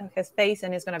face,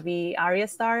 and it's gonna be Arya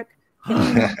Stark.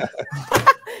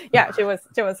 Yeah, she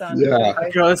was on. Yeah,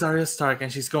 girl is Arya Stark,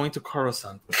 and she's going to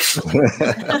Coruscant.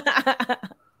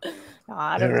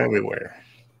 They're everywhere.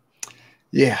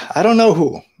 Yeah, I don't know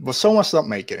who, but someone's not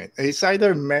making it. It's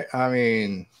either Nemik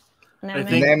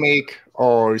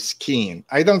or Skeen.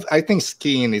 I think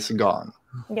Skeen is gone.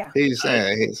 Yeah, he's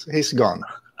gone.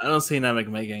 I don't see Nemik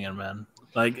making it, man.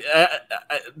 Like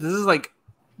this is like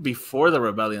before the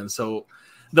rebellion, so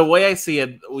the way I see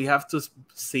it, we have to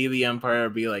see the Empire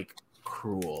be like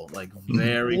cruel, like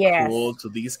very cruel to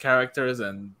these characters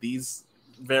and these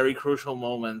very crucial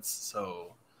moments.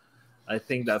 So I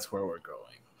think that's where we're going.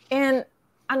 And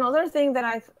another thing that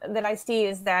I see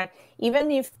is that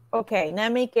even if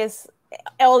Nemik is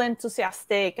all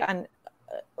enthusiastic and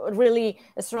really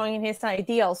strong in his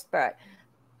ideals, but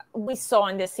we saw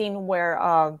in the scene where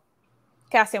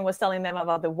Cassian was telling them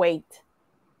about the weight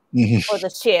for the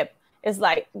ship. It's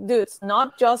like, dude, it's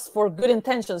not just for good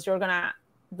intentions. You're gonna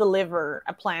deliver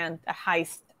a plan, a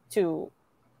heist to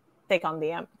take down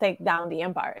the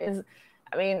Empire.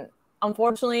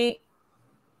 Unfortunately,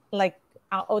 like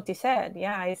Oti said,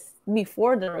 it's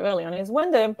before the rebellion. It's when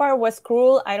the Empire was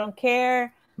cruel. I don't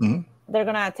care. They're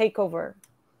gonna take over.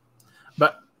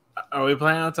 But are we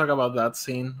planning to talk about that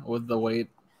scene with the weight?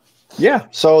 Yeah.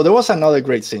 So there was another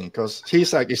great scene because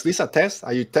he's like, "Is this a test?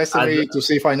 Are you testing me to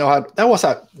see if I know how?" That was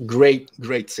a great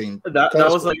scene. That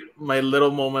was like my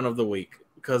little moment of the week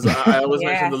because I always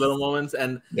mention the little moments,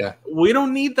 and we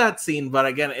don't need that scene, but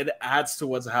again, it adds to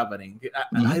what's happening.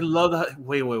 I love that.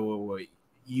 Wait.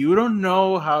 You don't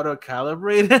know how to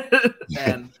calibrate it,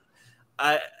 and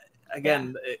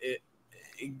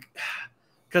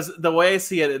because the way I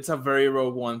see it, it's a very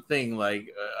Rogue One thing. Like,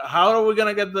 how are we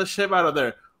gonna get the ship out of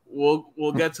there?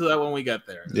 We'll get to that when we get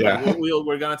there. Yeah,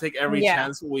 we're gonna take every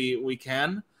chance we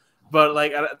can, But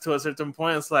like to a certain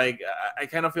point, it's like I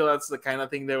kind of feel that's the kind of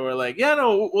thing they were like, yeah,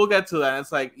 no, we'll get to that. And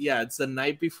it's like, yeah, it's the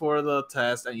night before the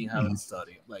test and you haven't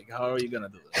studied. Like, how are you gonna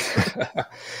do this?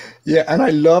 Yeah, and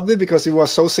I loved it because it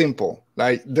was so simple.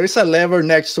 Like, there's a lever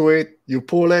next to it, you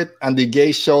pull it, and the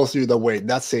gauge shows you the weight.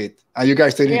 That's it. And you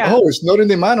guys thinking, oh, it's not in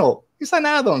the manual. It's an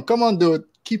add-on. Come on, dude,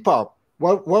 keep up.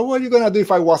 What were you gonna do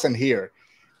if I wasn't here?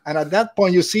 And at that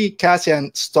point, you see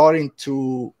Cassian starting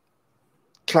to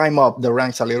climb up the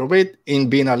ranks a little bit in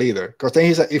being a leader. Because then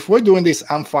he said, if we're doing this,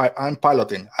 I'm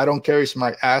piloting. I don't care if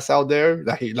my ass out there.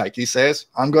 Like he says,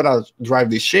 I'm gonna drive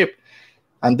this ship.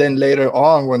 And then later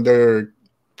on, when they're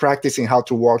practicing how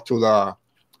to walk to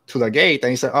the gate, and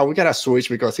he said, oh, we gotta switch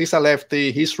because he's a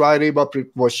lefty, he's righty, but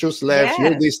shoots left,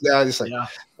 you're this, that. It's like,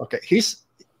 okay, he's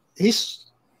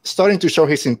starting to show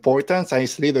his importance and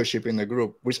his leadership in the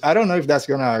group, which I don't know if that's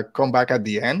gonna come back at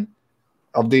the end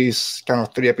of this kind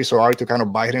of 3-episode arc to kind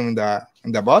of bite him in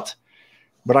the butt.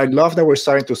 But I love that we're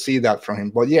starting to see that from him.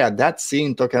 But yeah, that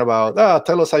scene talking about,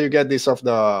 tell us how you get this off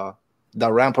the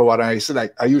ramp or whatever. It's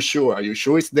like, are you sure? Are you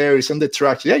sure it's there? It's in the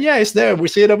truck. Yeah, it's there. We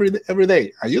see it every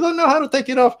day. And you don't know how to take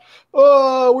it off.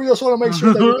 Oh, we just want to make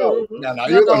sure that you know. No,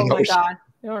 you don't know. Oh my God,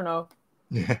 you don't know.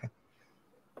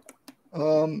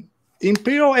 Yeah.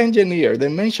 Imperial Engineer. They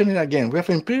mentioned it again. We have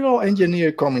Imperial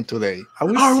Engineer coming today.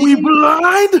 Are we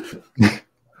blind?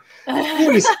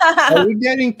 Are we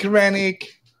getting Krennic?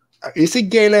 Is it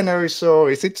Galen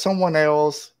Erso? Is it someone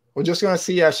else? We're just going to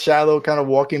see a shadow kind of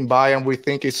walking by and we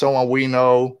think it's someone we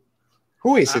know.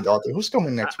 Who is it, Otto? Who's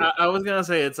coming next week? I was going to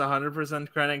say it's 100%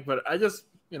 Krennic, but I just,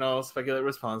 speculate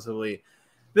responsibly.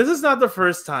 This is not the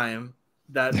first time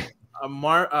that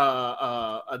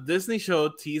a Disney show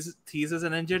teases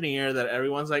an engineer that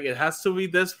everyone's like, it has to be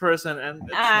this person, and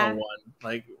it's no one.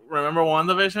 Like, remember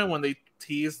WandaVision when they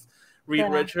teased Reed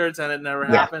Richards and it never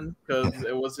happened because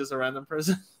it was just a random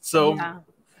person? So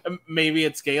maybe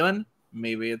it's Galen,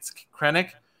 maybe it's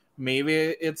Krennic, maybe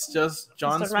it's just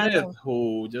John Smith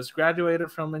who just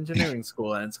graduated from engineering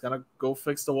school and it's gonna go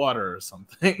fix the water or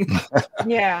something.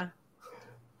 Yeah.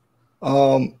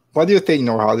 What do you think,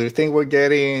 Nora? Do you think we're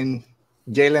getting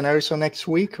Galen Erso next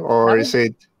week, or is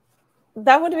it?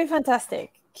 That would be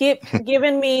fantastic. Keep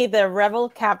giving me the Rebel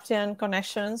Captain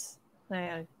connections,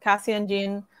 Cassian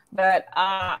Jean. But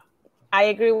I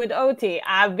agree with OT.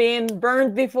 I've been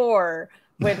burned before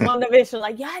with WandaVision.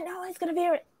 Like, yeah, no, it's gonna be.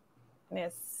 And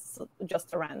it's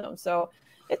just a random, so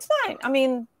it's fine. I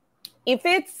mean, if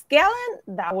it's Galen,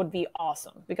 that would be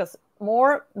awesome because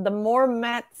the more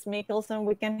Mads Mikkelsen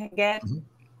we can get,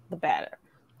 the better.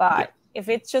 But if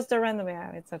it's just a random,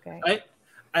 it's okay.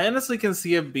 I honestly can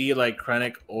see it be like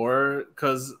Krennic, or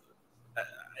because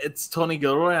it's Tony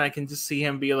Gilroy, and I can just see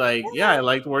him be like, I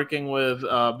liked working with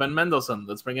Ben Mendelsohn,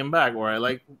 let's bring him back. Or I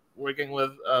like working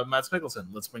with Mads Mikkelsen,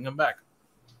 let's bring him back.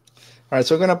 All right,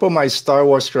 so I'm going to put my Star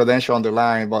Wars credential on the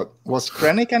line, but was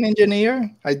Krennic an engineer?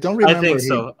 I don't remember. I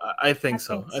think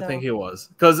so. I think he was.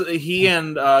 Because he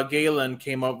and Galen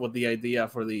came up with the idea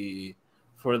for the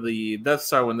Death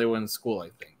Star when they were in school, I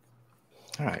think.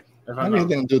 All right. Maybe he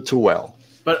didn't do too well.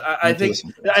 But I think,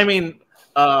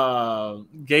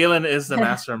 Galen is the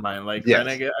mastermind. Like,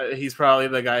 Krennic, he's probably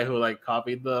the guy who like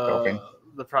copied the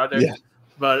project,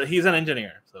 but he's an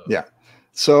engineer. So. Yeah.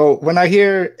 So when I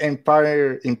hear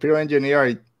Imperial Engineer,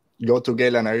 I go to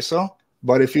Galen Erso.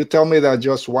 But if you tell me that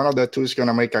just one of the two is going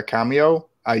to make a cameo,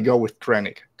 I go with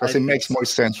Krennic because it makes more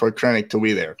sense for Krennic to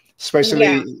be there,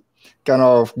 especially kind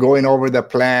of going over the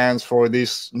plans for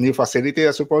this new facility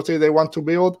that supposedly they want to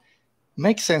build.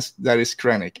 Makes sense that it's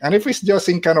Krennic. And if it's just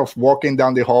in kind of walking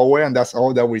down the hallway and that's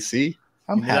all that we see,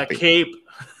 I'm happy. That cape.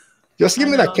 Just give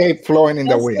me the cape flowing in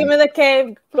the wind. Give me the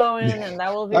cape flowing, and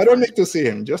that will be. I don't need to see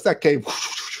him. Just that cape,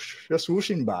 just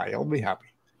whooshing by. I'll be happy.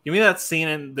 Give me that scene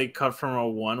and they cut from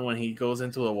Rogue One when he goes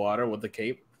into the water with the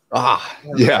cape.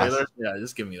 Yeah,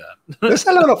 just give me that. There's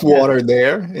a lot of water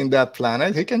there in that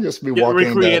planet. He can just be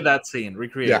walking. Recreate that scene.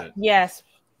 Recreate it. Yes.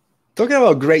 Talking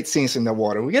about great scenes in the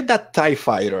water, we get that TIE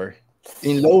fighter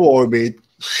in low orbit,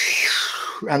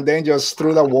 and then just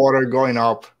through the water going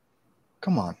up.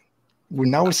 Come on.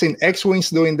 We're seeing X-Wings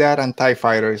doing that and TIE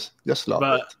fighters. Just love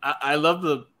it. But I love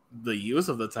the use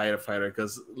of the TIE fighter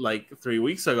because like 3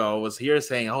 weeks ago I was here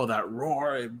saying, oh, that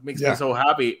roar, it makes me so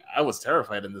happy. I was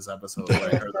terrified in this episode when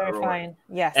I heard that roar.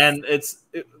 Yes. And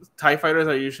TIE fighters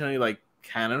are usually like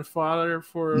cannon fodder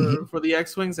for the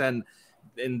X-Wings, and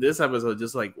in this episode,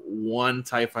 just like one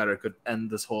TIE fighter could end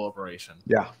this whole operation.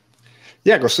 Yeah,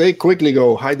 because they quickly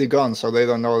go hide the gun so they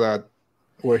don't know that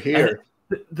we're here.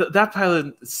 That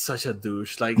pilot is such a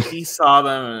douche. Like he saw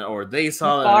them, or they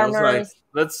saw them. And it was like,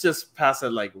 let's just pass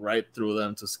it like right through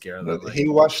them to scare them. He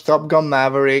watched Top Gun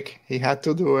Maverick. He had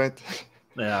to do it.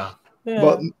 Yeah.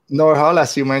 But Norhal,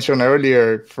 as you mentioned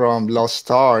earlier from Lost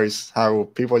Stars, how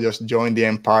people just join the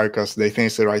Empire because they think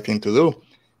it's the right thing to do.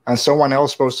 And someone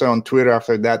else posted on Twitter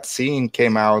after that scene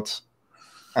came out,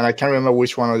 and I can't remember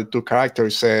which one of the two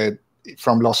characters said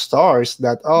from Lost Stars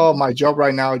that, oh, my job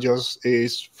right now just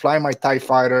is flying my TIE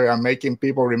fighter and making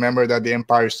people remember that the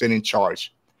Empire is still in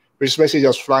charge. Which is basically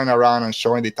just flying around and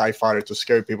showing the TIE fighter to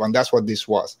scare people. And that's what this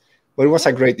was. But it was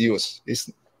a great use.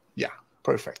 Yeah,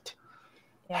 perfect.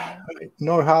 Yeah.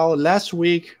 Norhal, last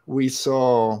week we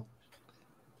saw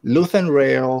Luthen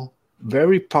Rael,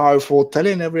 very powerful,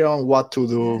 telling everyone what to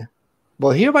do.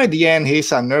 But here by the end,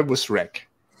 he's a nervous wreck.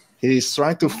 He's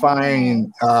trying to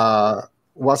find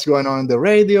what's going on in the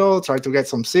radio, try to get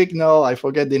some signal. I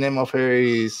forget the name of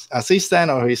his assistant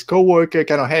or his co-worker,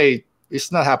 kind of, hey,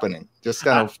 it's not happening. Just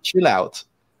kind of chill out.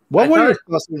 What were your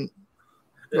thoughts?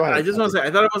 I just want to say,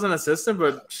 I thought it was an assistant,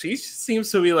 but she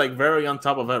seems to be like very on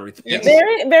top of everything. Yeah.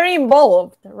 Very, very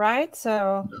involved, right?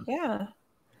 So, yeah.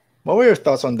 What were your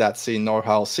thoughts on that scene,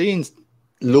 Norhal? Seeing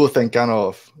Luthen kind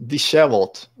of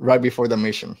disheveled right before the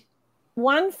mission.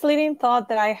 One fleeting thought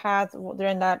that I had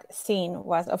during that scene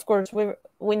was, of course,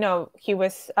 we know he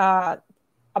was about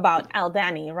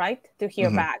Aldhani, right? To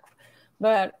hear back.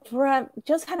 But for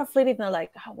just kind of fleeting,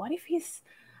 like, what if he's...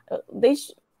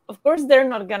 Of course, they're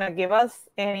not going to give us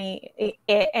any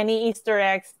Easter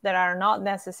eggs that are not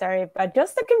necessary, but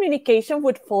just the communication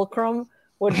with Fulcrum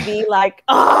would be like,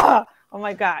 oh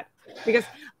my God. Because,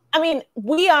 I mean,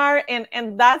 we are,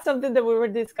 and that's something that we were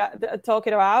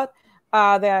talking about,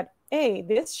 that, hey,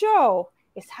 this show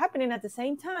is happening at the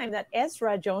same time that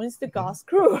Ezra joins the Ghost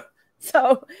crew.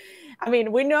 So, I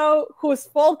mean, we know who's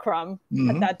Fulcrum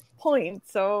at that point.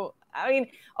 So, I mean,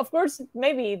 of course,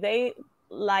 maybe they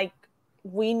like,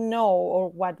 we know, or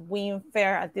what we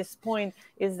infer at this point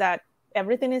is that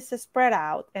everything is spread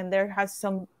out and there has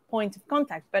some point of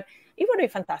contact, but it would be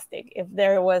fantastic if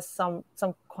there was some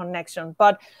connection.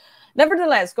 But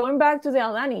nevertheless, going back to the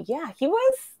Aldhani, yeah, he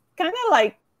was kind of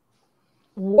like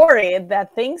worried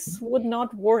that things would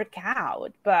not work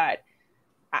out, but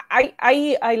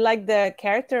I like the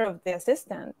character of the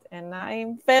assistant, and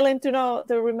I'm failing to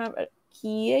remember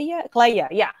Kleya,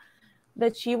 yeah,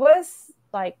 that she was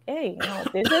like, hey,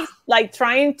 this is like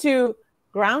trying to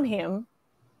ground him.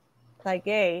 Like,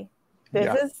 hey,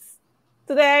 this is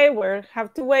today. We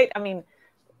have to wait. I mean,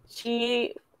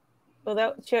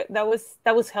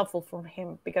 that was helpful for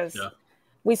him because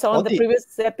we saw in the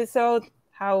previous episode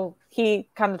how he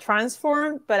kind of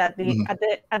transformed, but at the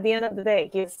end of the day,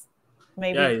 he's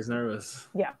nervous.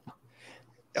 Yeah.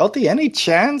 LT, any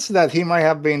chance that he might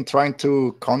have been trying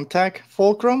to contact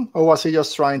Fulcrum, or was he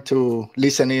just trying to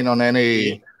listen in on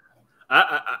any?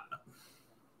 I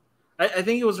think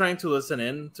he was trying to listen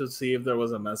in to see if there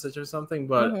was a message or something.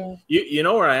 But you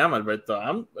know where I am, Alberto.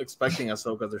 I'm expecting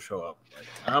Ahsoka to show up.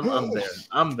 Like,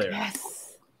 I'm there.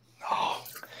 Yes.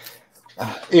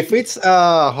 If it's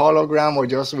a hologram or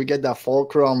just we get that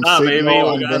Fulcrum signal, maybe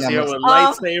we're gonna see it with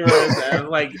lightsabers and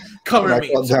like cover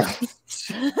me.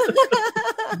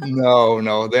 No.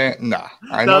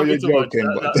 I know you're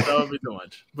joking, but that would be too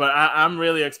much. But I'm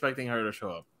really expecting her to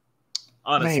show up.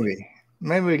 Honestly,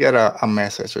 maybe we get a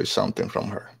message or something from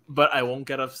her. But I won't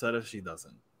get upset if she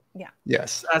doesn't. Yeah.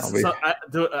 Yes. I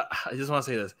just want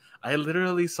to say this. I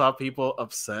literally saw people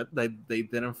upset that they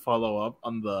didn't follow up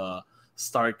on the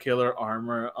Starkiller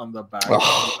armor on the back.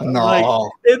 Oh, no. Like,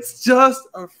 it's just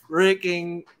a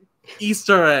freaking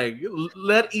Easter egg.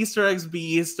 Let Easter eggs be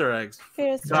Easter eggs.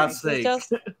 For God's sake.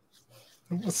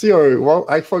 Well,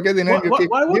 I forget the name.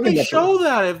 Why would they show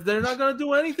that if they're not going to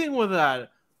do anything with that?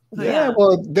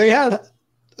 Well, they had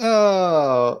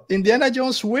Indiana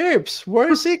Jones whips.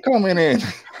 Where is he coming in?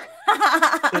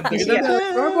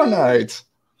 Carbonite.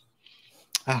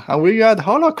 And we got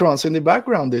holocrons in the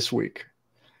background this week.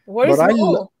 Where's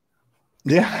Mo?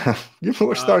 Yeah, you know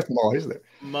where start Mo, is there?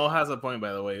 Mo has a point,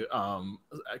 by the way.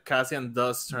 Cassian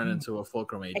does turn into a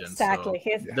Fulcrum agent. Exactly.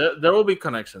 So there will be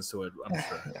connections to it, I'm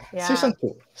sure. Yeah.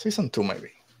 Season 2,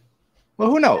 maybe. Well,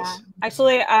 who knows? Yeah.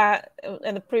 Actually,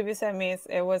 in the previous Emmys,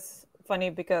 it was funny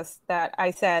because that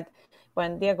I said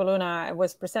when Diego Luna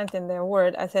was presenting their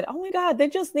word, I said, "Oh my God, they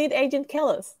just need Agent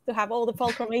Kallus to have all the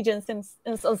Fulcrum agents on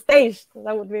stage."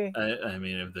 That would be. I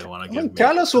mean, if they want to get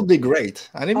Kallus would be great,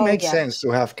 and it makes sense to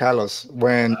have Kallus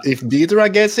if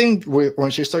Deidre gets in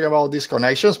when she's talking about these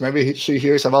connections. Maybe she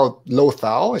hears about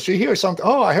Lothal, and she hears something.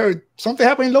 Oh, I heard something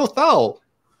happened in Lothal.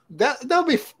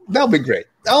 that'll be great.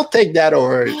 I'll take that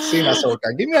over seeing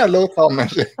Ahsoka. Give me a Lothal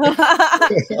mention.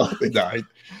 I'll be died.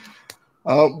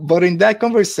 But in that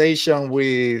conversation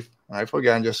with, I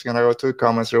forget, I'm just gonna go to the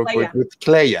comments real quick with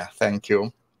Clea. Thank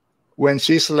you. When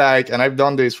she's like, and I've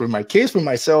done this with my kids, with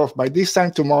myself, by this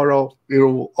time tomorrow,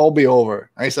 it'll all be over.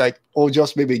 And it's like, oh,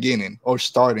 just be beginning or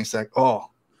starting. It's like, oh,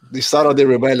 the start of the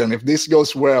rebellion. If this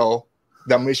goes well,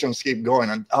 the missions keep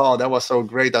going. And oh, that was so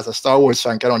great as a Star Wars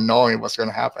fan, kind of knowing what's going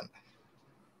to happen.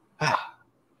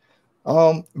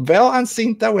 Vel and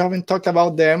Cinta, we haven't talked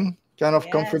about them. Kind of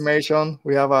confirmation.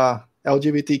 We have a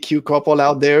LGBTQ couple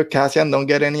out there. Cassian, don't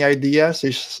get any ideas.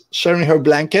 She's sharing her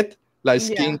blanket, like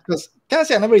skin. Because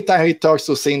Cassian, every time he talks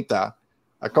to Cinta,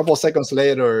 a couple seconds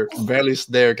later, Vel is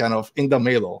there kind of in the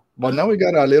middle. But now we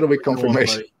got a little bit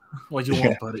confirmation. What you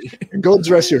want, buddy? Go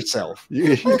dress yourself.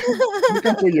 You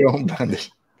can put your own bandage.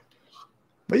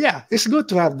 But yeah, it's good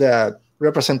to have that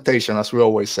representation, as we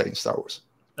always say in Star Wars.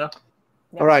 Yeah.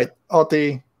 All right,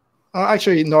 Oti.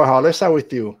 Actually, Norha, let's start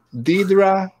with you.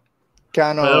 Deidre,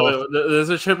 kind of. There's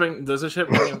a ship name.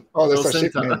 Oh, there's a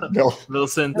ship name. Lil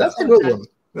Cinta. That's a good one.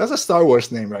 That's a Star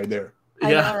Wars name right there.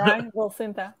 I know, right? Lil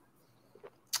Cinta.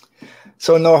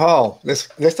 So Norha,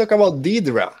 let's talk about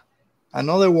Deidre.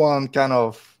 Another one kind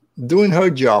of doing her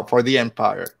job for the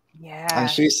Empire. Yeah. And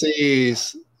she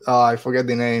sees, I forget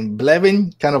the name,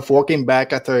 Blevin kind of walking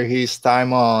back after his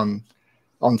time on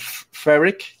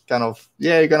Ferric, kind of,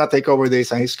 you're going to take over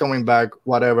this, and he's coming back,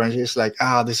 whatever. And she's like,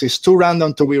 this is too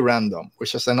random to be random,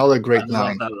 which is another great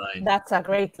line. That's a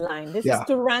great line. This is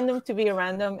too random to be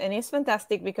random. And it's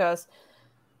fantastic because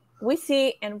we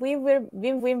see, and we've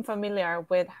been familiar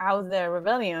with how the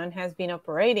rebellion has been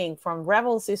operating from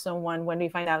Rebel Season 1, when we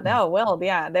find out,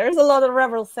 there's a lot of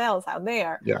Rebel cells out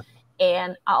there. Yeah.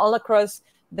 And all across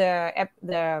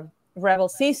the Rebel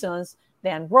seasons,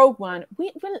 then Rogue One,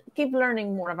 we will keep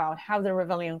learning more about how the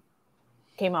rebellion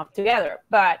came up together.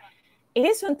 But it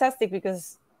is fantastic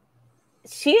because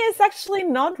she is actually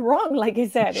not wrong, like he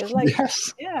said. It's like,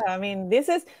 I mean,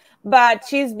 but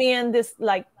she's being this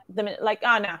like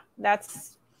no,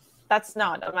 that's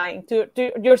not. I mean,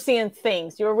 you're seeing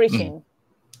things, you're reaching,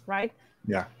 right?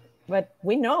 Yeah. But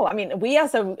we know. I mean, we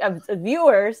as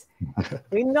viewers,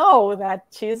 we know that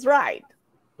she's right.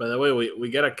 By the way, we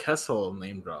get a Kessel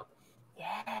name drop.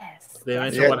 Yes. They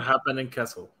mentioned what happened in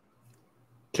Kessel.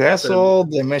 Kessel,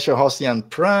 they mentioned Hosnian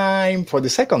Prime for the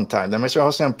second time. They mentioned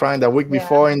Hosnian Prime the week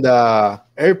before in the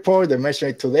airport. They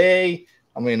mentioned it today.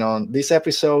 I mean, on this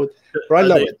episode. But I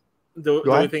love it. Do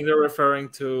you think they're referring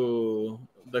to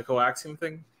the coaxium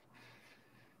thing?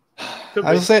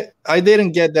 I would say I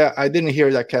didn't get that. I didn't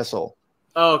hear that Kessel.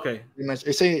 Oh, okay. You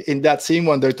see, in that scene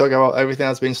when they're talking about everything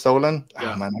that's been stolen,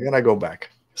 man, I'm gonna go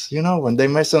back. You know, when they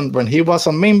mentioned when he was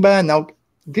on Mimba, now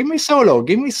give me Solo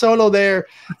there.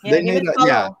 Yeah, they need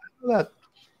that.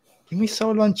 Give me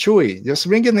Solo and Chewie. Just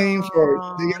bring it in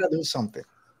for they gotta do something.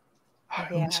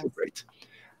 So great.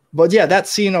 But yeah, that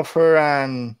scene of her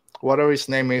and whatever his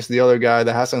name is, the other guy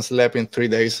that hasn't slept in 3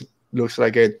 days, looks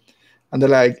like it. And they're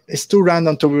like, it's too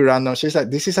random to be random. She's like,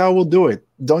 this is how we'll do it.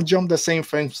 Don't jump the same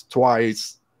fence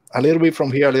twice. A little bit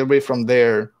from here, a little bit from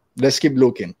there. Let's keep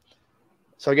looking.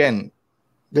 So again,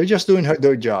 they're just doing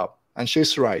their job. And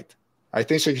she's right. I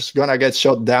think she's going to get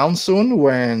shot down soon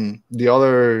when the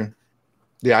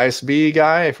ISB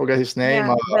guy, I forget his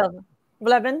name.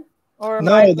 Blevin? Or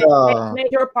no,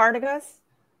 Major Partagas?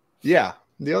 Yeah,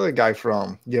 the other guy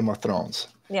from Game of Thrones.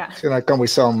 Yeah. He's going to come with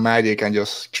some magic and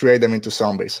just create them into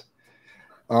zombies.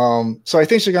 So I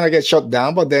think she's going to get shot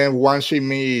down, but then once she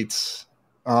meets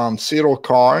Cyril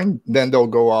Karn, then they'll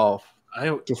go off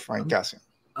to find Cassian.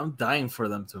 I'm dying for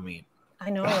them to meet. I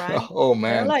know, right? Oh,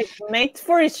 man. They're like mates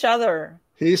for each other.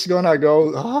 He's going to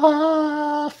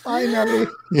go, finally.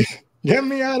 Get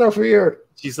me out of here.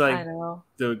 She's like,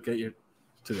 dude, get your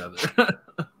together.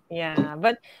 Yeah,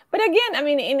 but again, I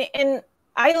mean, in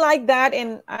I like that,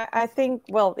 and I think,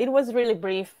 well, it was really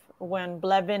brief when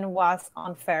Blevin was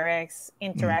on Ferrex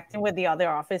interacting with the other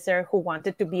officer who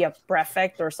wanted to be a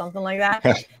prefect or something like that.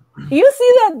 You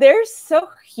see that they're so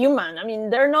human. I mean,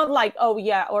 they're not like,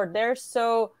 or they're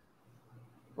so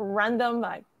random,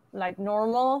 like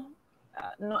normal,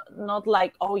 not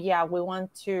like, we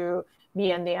want to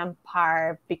be in the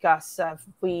Empire because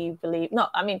we believe. No,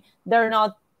 I mean, they're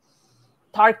not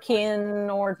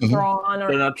Tarkin or Thrawn.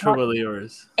 They're not true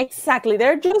believers. Exactly.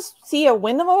 They're just see a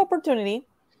window of opportunity.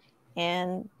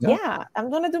 And I'm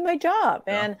going to do my job.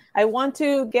 Yeah. And I want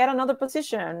to get another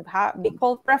position, be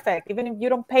called prefect, even if you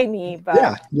don't pay me.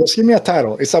 But just give me a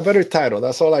title. It's a better title.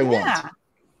 That's all I want.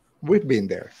 We've been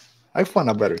there. I find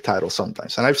a better title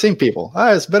sometimes. And I've seen people,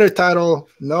 it's better title,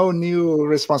 no new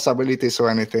responsibilities or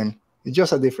anything. It's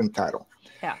just a different title.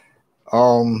 Yeah.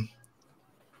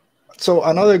 So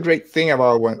another great thing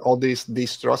about when all this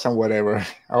distrust and whatever,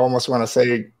 I almost want to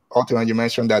say, ultimately, you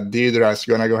mentioned that Deidre is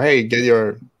going to go, hey, get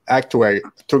your act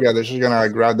together. She's going to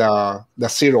grab the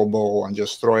cereal bowl and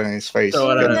just throw it in his face.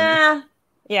 Nah.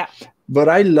 Yeah. But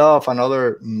I love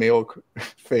another milk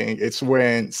thing. It's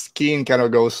when Skin kind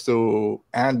of goes to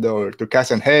Andor, to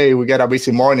Cassian, hey, we got a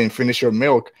busy morning, finish your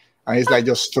milk. And he's like,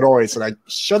 just throw it. It's like,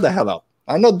 shut the hell up.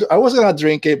 I was going to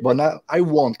drink it, but now I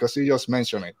won't because you just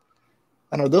mentioned it.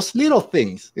 I know those little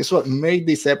things is what made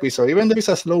this episode, even though it's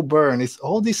a slow burn, it's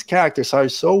all these characters are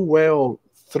so well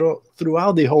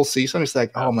throughout the whole season. It's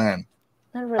like, oh man,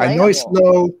 I know it's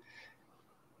slow.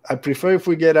 I prefer if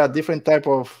we get a different type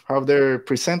of how they're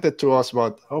presented to us,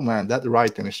 but oh man, that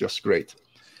writing is just great.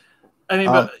 I mean,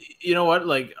 but you know what?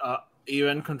 Like,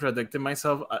 even contradicting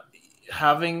myself,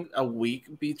 having a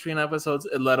week between episodes,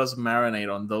 it let us marinate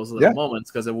on those little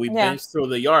moments, because if we binge through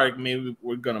the arc, maybe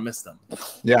we're gonna miss them.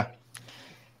 Yeah.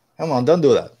 Come on, don't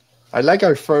do that. I like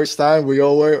our first time. We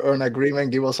all were in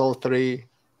agreement. Give us all 3.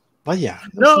 But yeah.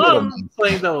 No, I'm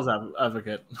playing devil's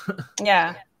advocate.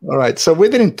 Yeah. All right. So we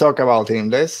didn't talk about him.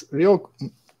 Let's real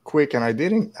quick. And I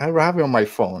have it on my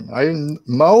phone.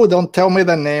 Mo, don't tell me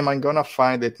the name. I'm going to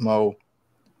find it, Mo.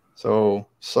 So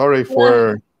sorry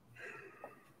for...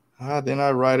 didn't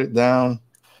I write it down?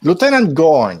 Lieutenant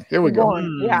Gorn. Here we go.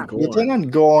 Yeah.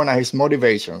 Lieutenant Gorn and his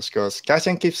motivations, because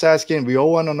Cassian keeps asking, we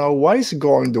all want to know, why is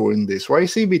Gorn doing this? Why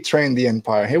is he betraying the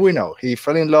Empire? Here we know. He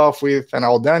fell in love with an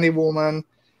Aldani woman.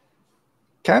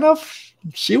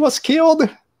 She was killed.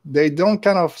 They don't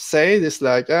kind of say this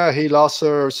like, he lost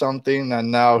her or something,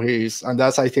 and now and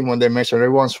that's, I think, when they mention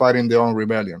everyone's fighting their own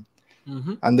rebellion.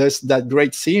 Mm-hmm. And there's that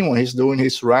great scene when he's doing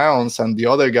his rounds and the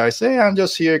other guys say, I'm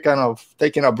just here kind of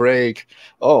taking a break.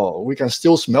 Oh, we can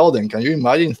still smell them. Can you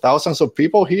imagine thousands of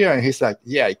people here? And he's like,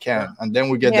 yeah, I can. And then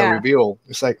we get the reveal.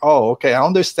 It's like, oh, okay, I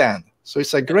understand. So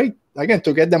it's a great, again,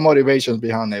 to get the motivations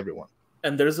behind everyone.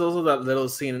 And there's also that little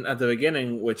scene at the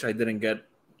beginning, which I didn't get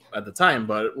at the time,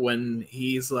 but when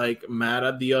he's like mad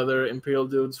at the other Imperial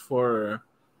dudes for...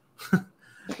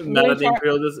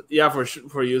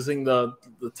 for using the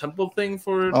temple thing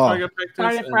for target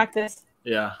practice.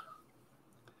 Yeah.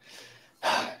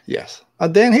 Yes.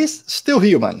 And then he's still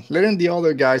human, letting the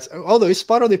other guys, although it's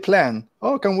part of the plan.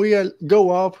 Oh, can we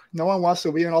go up? No one wants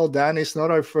to be an Aldan. It's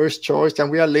not our first choice. Can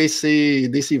we at least see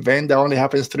this event that only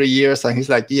happens 3 years? And he's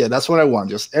like, yeah, that's what I want.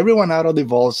 Just everyone out of the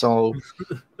vault so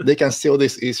they can steal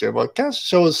this easier. But Cass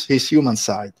shows his human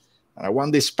side. And I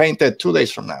want this painted 2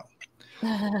 days from now.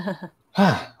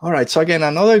 All right. So again,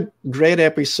 another great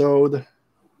episode. A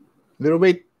little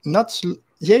bit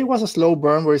it was a slow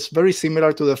burn, but it's very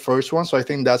similar to the first one. So I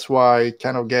think that's why it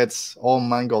kind of gets all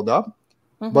mangled up.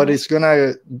 Mm-hmm. But it's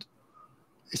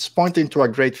pointing to a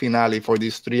great finale for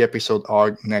this 3-episode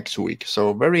arc next week.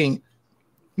 So very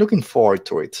looking forward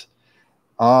to it.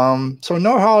 So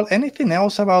Norhal, anything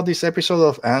else about this episode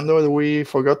of Andor that we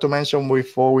forgot to mention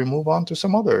before we move on to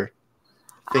some other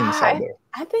things out there?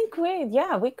 I think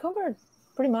we covered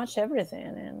pretty much everything,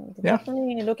 and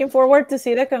definitely looking forward to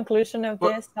see the conclusion of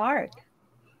this arc.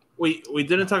 We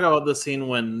didn't talk about the scene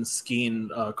when Skeen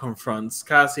confronts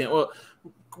Cassian. Well,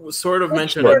 sort of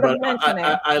mentioned it, but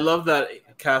I love that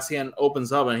Cassian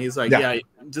opens up and he's like,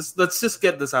 let's just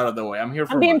get this out of the way. I'm here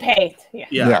for being paid.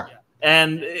 Yeah.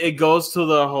 And it goes to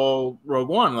the whole Rogue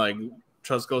One, like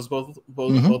trust goes both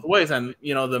ways. And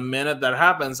the minute that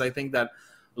happens, I think that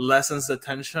lessens the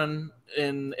tension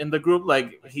in the group.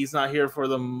 Like, he's not here for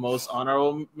the most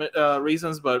honorable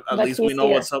reasons, but at least we know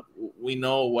what's up. We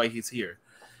know why he's here.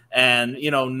 And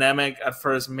Nemec at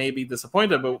first may be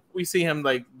disappointed, but we see him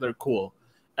like they're cool.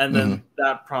 And then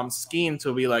that prompts Skeen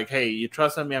to be like, hey, you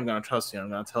trusted me, I'm gonna trust you, I'm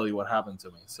gonna tell you what happened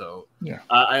to me. So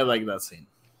I like that scene.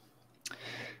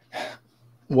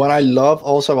 What I love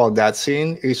also about that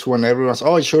scene is when everyone's,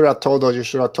 you should have told us,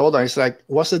 It's like,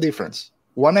 what's the difference?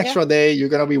 One extra day, you're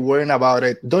going to be worrying about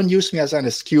it. Don't use me as an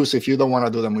excuse if you don't want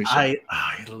to do the mission.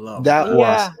 I love that.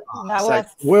 Like,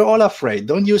 we're all afraid.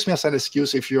 Don't use me as an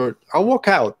excuse if I'll walk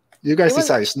out. You guys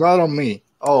decide. It's not on me.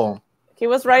 He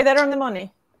was right there on the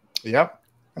money. Yep.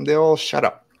 And they all shut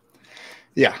up.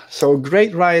 Yeah. So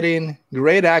great writing,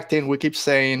 great acting. We keep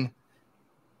saying,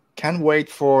 can't wait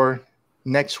for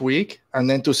next week and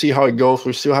then to see how it goes.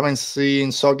 We still haven't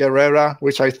seen Saw Gerrera,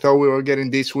 which I thought we were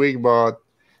getting this week, but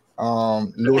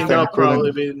Luthen that'll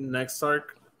probably be next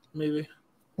arc, maybe.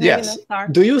 Yes.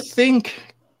 Do you think,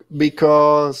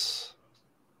 because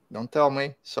don't tell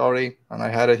me, sorry, and I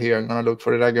had it here, I'm gonna look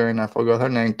for it again, I forgot her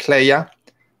name, Kleya.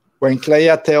 when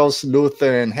Clea tells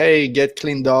Luthen, hey, get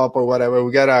cleaned up or whatever,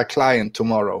 we got a client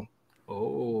tomorrow.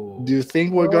 Oh. Do you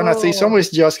think we're going to see some?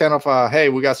 It's just kind of hey,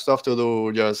 we got stuff to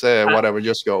do, just whatever,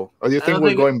 just go. Or do you think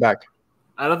we're going back?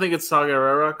 I don't think it's Saw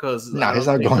Gerrera because no, he's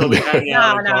not going there.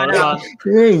 No.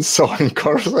 He's so in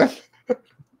Coruscant.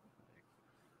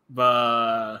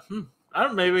 But I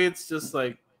don't. Maybe it's just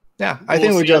like I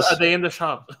think we're just a day in the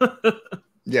shop.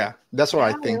 Yeah, that's what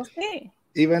I think. We'll see.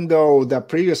 Even though the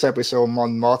previous episode,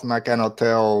 Mon Mothma kind of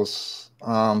tells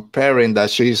Perrin that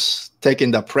she's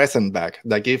taking the present back,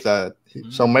 the gift that.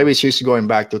 So maybe she's going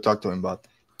back to talk to him, but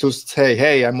to say,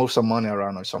 hey, I moved some money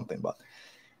around or something. But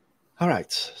all right,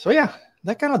 so yeah,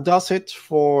 that kind of does it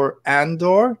for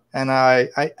Andor. And I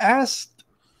asked,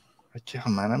 oh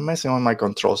man, I'm messing with my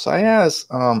controls. I asked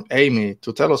Amy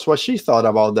to tell us what she thought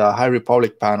about the High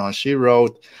Republic panel. She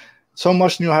wrote, so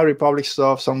much new High Republic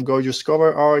stuff, some gorgeous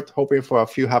cover art, hoping for a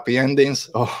few happy endings.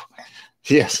 Oh,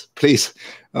 yes, please.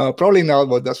 Probably not,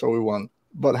 but that's what we want.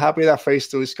 But happy that phase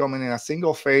 2 is coming in a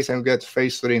single phase and we get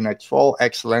phase 3 next fall.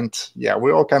 Excellent. Yeah,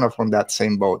 we're all kind of on that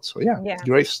same boat. So yeah,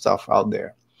 great stuff out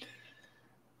there.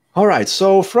 All right,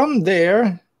 so from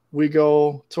there, we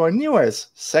go to our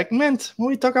newest segment.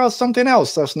 We talk about something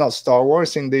else that's not Star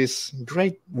Wars in this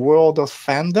great world of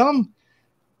fandom.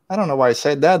 I don't know why I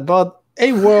said that, but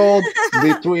a world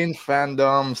between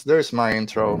fandoms. There's my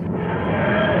intro.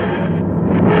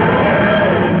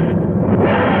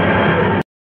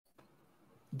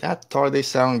 That TARDIS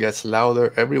sound gets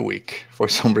louder every week for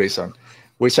some reason,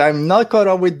 which I'm not caught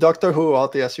up with Doctor Who,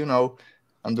 Oti, as you know.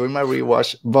 I'm doing my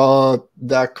rewatch, but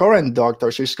the current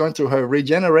Doctor, she's going through her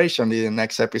regeneration in the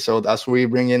next episode as we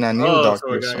bring in a new Doctor. So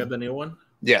we're going to get the new one?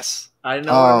 Yes. I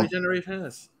know what regeneration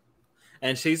is.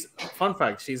 And fun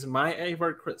fact, she's my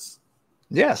Avar Chris.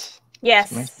 Yes.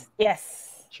 Yes.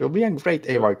 She'll be a great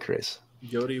Avar Chris.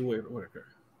 Jodie Whittaker.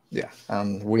 Yeah,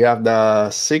 and we have the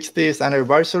 60th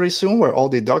anniversary soon where all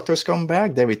the Doctors come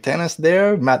back. David Tennant's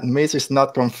there. Matt Smith is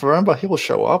not confirmed, but he will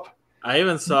show up. I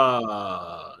even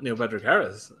saw Neil Patrick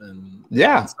Harris.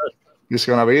 He's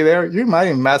going to be there. You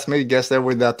imagine Matt Smith gets there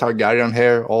with that Targaryen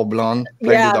hair, all blonde.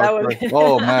 That would be...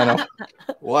 Oh, man,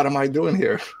 what am I doing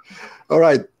here? All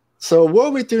right, so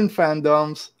War Between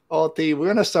Fandoms. Oti, we're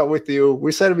going to start with you.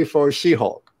 We said it before,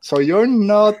 She-Hulk. So you're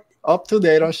not up to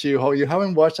date on She-Hulk. You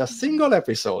haven't watched a single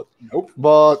episode. Nope.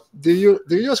 But do you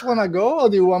just want to go, or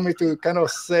do you want me to kind of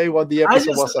say what the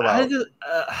episode was about?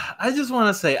 I just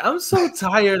want to say I'm so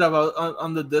tired about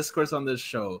on the discourse on this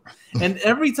show, and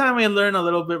every time I learn a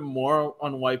little bit more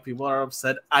on why people are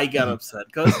upset, I get upset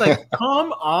because like,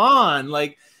 come on,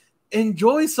 like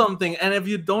enjoy something, and if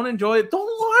you don't enjoy it, don't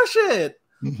watch it.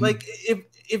 Like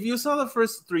if you saw the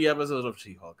first 3 episodes of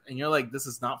She-Hulk and you're like, this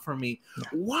is not for me,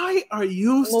 why are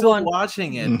you still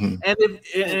watching it? And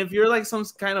if you're like some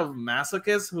kind of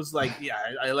masochist who's like, yeah,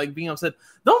 I like being upset,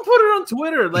 don't put it on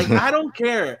Twitter. Like, I don't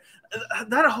care.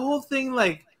 That whole thing,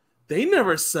 like, they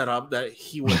never set up that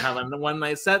he would have a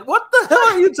one-night stand. What the hell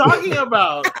are you talking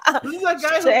about? This is a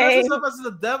guy who dresses up as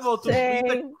the devil to beat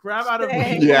the crap out of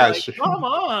people. Yeah, like, come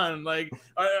on. Like,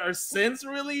 are sins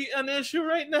really an issue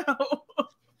right now?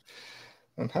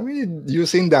 And haven't you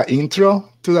seen the intro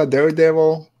to the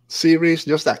Daredevil series?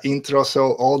 Just the intro,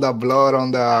 so all the blood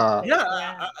on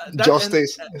the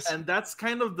Justice. And that's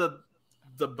kind of the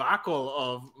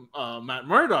debacle of Matt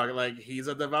Murdock. Like, he's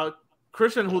a devout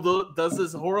Christian who does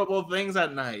these horrible things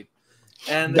at night.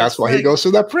 And that's why he goes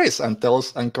to the priest and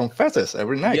tells and confesses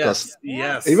every night.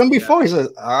 Yes. Even before he says,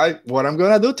 what I'm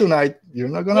going to do tonight, you're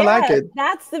not going to like it.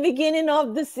 That's the beginning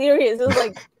of the series. It was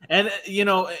like... And, you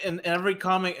know, in every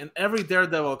comic, in every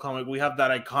Daredevil comic, we have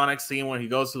that iconic scene when he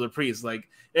goes to the priest. Like,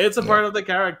 it's a part of the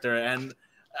character. And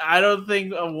I don't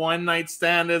think a one-night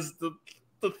stand is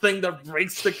the thing that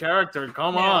breaks the character.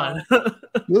 Come on.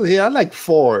 Well, he had like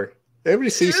 4. Every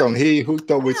season, he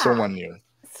hooked up with someone new.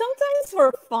 Sometimes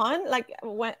for fun, like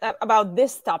when about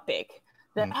this topic,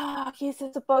 that he's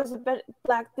supposed to be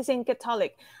practicing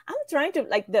Catholic. I'm trying to,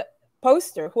 like, the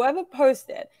poster, whoever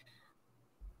posted,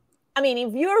 I mean,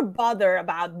 if you're bothered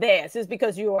about this, it's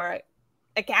because you are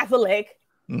a Catholic.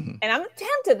 And I'm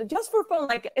tempted just for fun.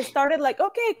 Like, it started like,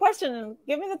 okay, question,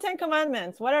 give me the 10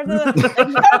 Commandments. What are the...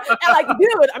 and like,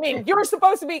 dude, I mean, you're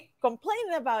supposed to be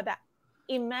complaining about that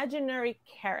imaginary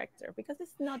character because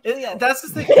it's not real. That's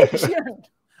the thing.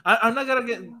 I'm not going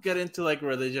to get into like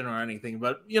religion or anything,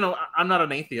 but, you know, I'm not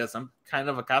an atheist. I'm kind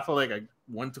of a Catholic. I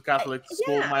went to Catholic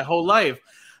school my whole life.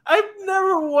 I've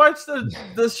never watched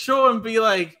this show and be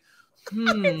like,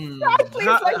 exactly.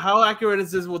 How accurate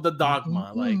is this with the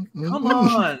dogma? Like, come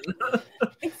on.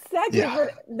 Exactly. Yeah.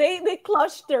 But they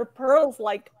clutched their pearls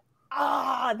like,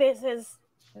 this is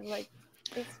like,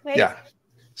 it's fake. Yeah.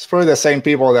 It's probably the same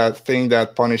people that think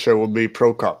that Punisher would be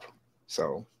pro cop.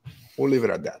 So we'll leave it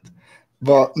at that.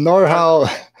 But Norhal,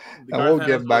 and we'll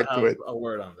get back to it. A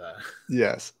word on that.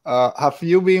 Yes. Have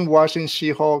you been watching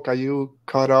She-Hulk? Are you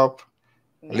caught up?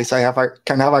 At least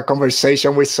can have a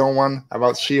conversation with someone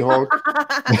about She-Hulk.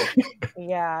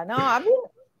 Yeah, no,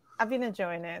 I've been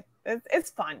enjoying it.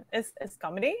 It's fun. It's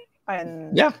comedy,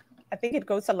 and yeah, I think it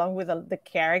goes along with the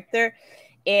character.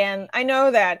 And I know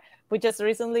that we just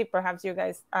recently, perhaps you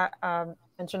guys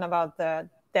mentioned about the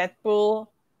Deadpool,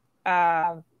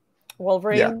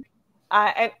 Wolverine.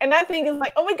 Yeah. And I think it's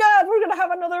like, oh my God, we're gonna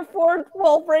have another fourth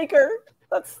wall breaker.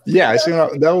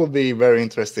 That would be very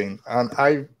interesting. And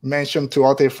I mentioned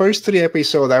throughout the first 3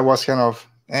 episodes, I was kind of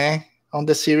on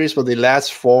the series, but the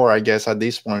last 4, I guess at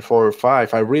this point, 4 or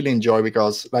 5, I really enjoy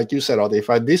because, like you said, Ote, if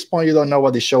at this point you don't know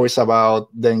what the show is about,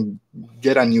 then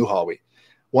get a new hobby.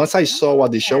 Once I saw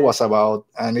what the show was about,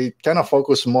 and it kind of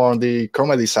focused more on the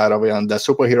comedy side of it, and the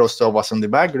superhero stuff was in the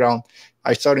background,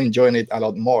 I started enjoying it a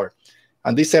lot more.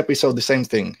 And this episode, the same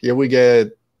thing. Here we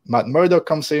get Matt Murdock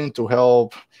comes in to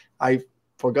help. I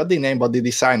forgot the name, but the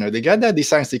designer, the guy that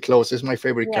designs the clothes, is my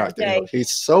favorite character. Dave.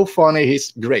 He's so funny.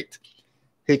 He's great.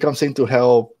 He comes in to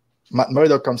help. Matt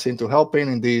Murdock comes in to help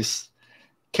him in this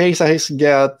case that he's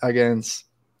got against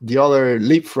the other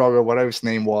Leapfrog or whatever his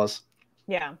name was.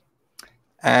 Yeah.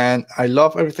 And I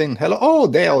love everything. Hello,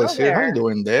 Dale is here. How you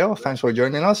doing, Dale? Thanks for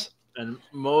joining us. And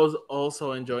Mo's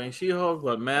also enjoying She-Hulk,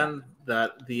 but man,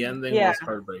 that the ending was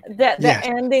heartbreaking. The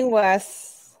ending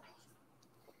was.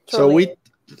 So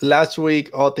last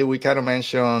week, Ote, we kind of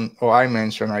mentioned, or I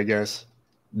mentioned, I guess,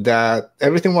 that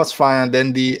everything was fine. And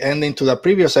then the ending to the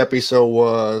previous episode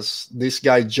was this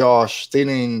guy Josh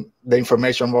stealing the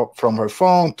information from her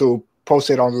phone to post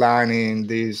it online in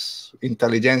this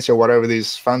Intelligentsia, whatever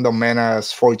this Fandom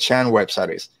Menace 4chan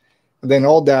website is. Then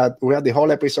all that, we had the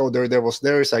whole episode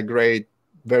there is a great,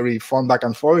 very fun back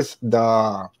and forth.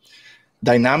 The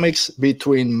dynamics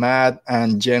between Matt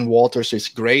and Jen Walters is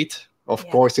great. Of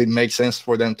course, it makes sense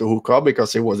for them to hook up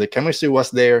because the chemistry was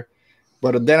there.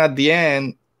 But then at the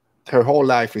end, her whole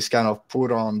life is kind of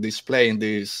put on display in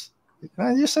this.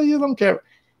 You say you don't care.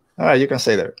 All right, you can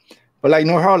say that. But like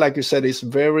Norhal, like you said,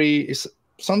 it's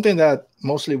something that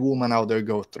mostly women out there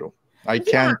go through. I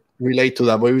can't relate to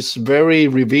that, but it's very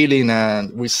revealing.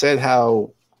 And we said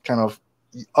how kind of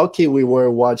okay we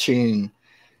were watching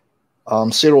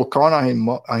Cyril Connor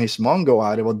and his mom go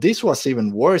at it, but this was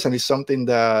even worse. And it's something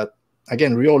that,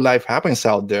 again, real life happens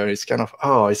out there. It's kind of,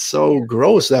 it's so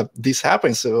gross that this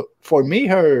happens. So for me,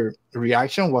 her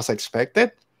reaction was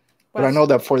expected. But I know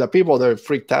that for the people that are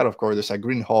freaked out, of course, there's a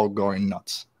Green Hulk going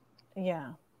nuts.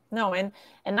 Yeah. No, and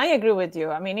I agree with you.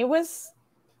 I mean, it was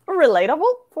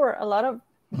relatable for a lot of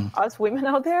us women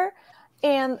out there.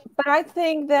 But I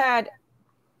think that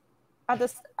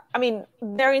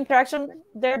their interaction,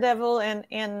 Daredevil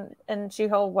and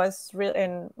She-Hulk was real,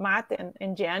 and Matt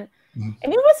and Jen. And it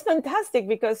was fantastic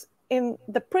because in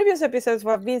the previous episodes,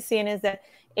 what we've seen is that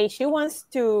she wants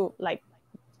to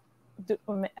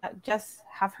just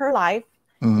have her life,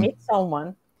 meet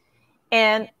someone.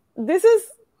 And this is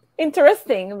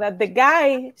interesting that the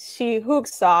guy she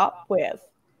hooks up with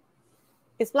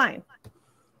is blind.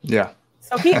 Yeah.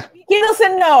 So he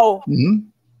doesn't know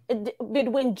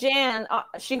between Jen,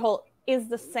 She-Hulk is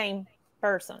the same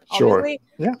person. Sure. Obviously,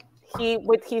 he,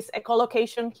 with his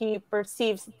echolocation, he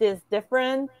perceives this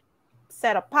different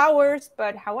set of powers,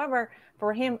 but however,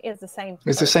 for him, it's the same person.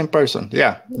 It's the same person.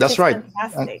 Yeah, that's right.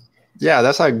 Fantastic. Yeah,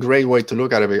 that's a great way to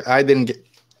look at it. I didn't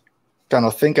kind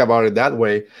of think about it that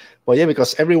way. But yeah,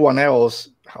 because everyone else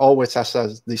always has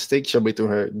a distinction between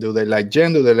her. Do they like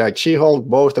Jen? Do they like She-Hulk?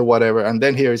 Both or whatever? And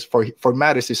then here is for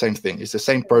Matt, it's the same thing. It's the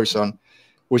same person,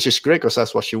 which is great because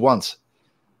that's what she wants.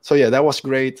 So yeah, that was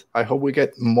great. I hope we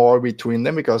get more between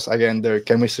them because, again, their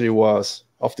chemistry was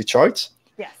off the charts.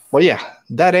 Yes. But yeah,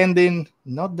 that ending,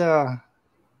 not the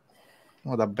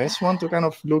best one to kind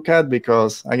of look at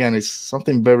because, again, it's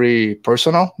something very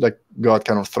personal that got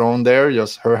kind of thrown there.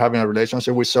 Just her having a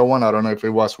relationship with someone. I don't know if it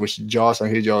was with Josh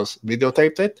and he just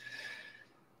videotaped it.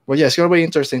 But yeah, it's going to be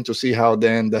interesting to see how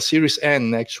then the series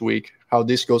ends next week, how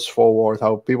this goes forward,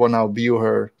 how people now view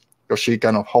her because she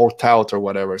kind of hulked out or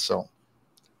whatever. So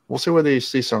we'll see where this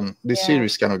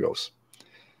series kind of goes.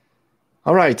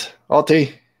 All right,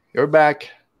 Ote, you're back.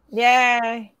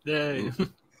 Yay. Yay.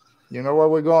 You know where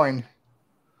we're going.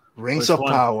 Rings of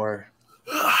Power.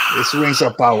 It's Rings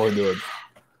of Power, dude.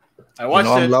 I watched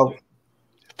it.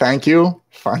 Thank you.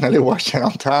 Finally watching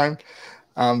on time.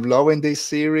 I'm loving this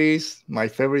series. My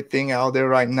favorite thing out there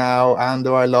right now.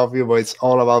 Andor, I love you, but it's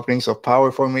all about Rings of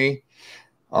Power for me.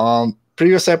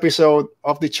 Previous episode,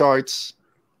 off the charts.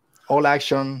 all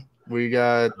action. We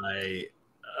got.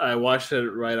 I watched it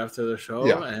right after the show,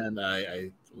 and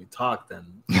we talked,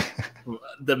 and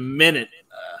the minute,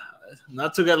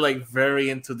 not to get like very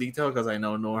into detail because I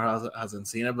know Noah hasn't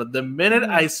seen it, but the minute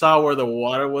I saw where the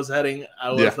water was heading,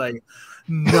 I was like,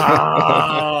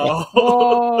 no.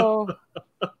 Oh.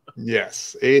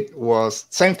 Yes, it was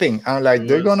same thing. I'm like,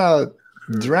 they're gonna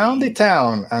drown the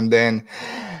town, and then,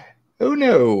 oh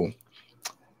no.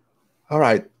 All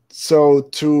right, so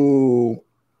to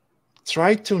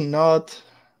try to not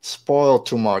spoil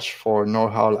too much for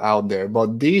Norhal out there,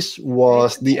 but this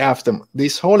was the aftermath.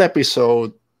 This whole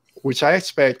episode, which I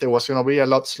expected was going to be a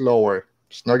lot slower.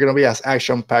 It's not going to be as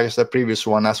action-packed as the previous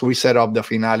one, as we set up the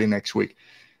finale next week.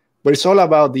 But it's all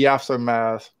about the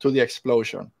aftermath to the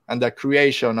explosion and the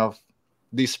creation of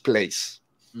this place.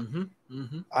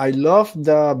 I love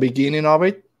the beginning of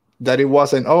it, that it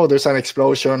wasn't, oh, there's an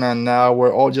explosion and now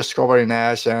we're all just covered in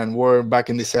ash and we're back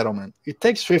in the settlement. It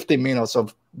takes 50 minutes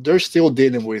of they're still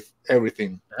dealing with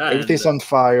everything. Everything's on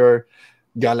fire.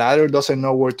 Galadriel doesn't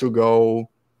know where to go.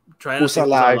 Who's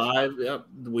alive? Yep,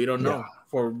 we don't know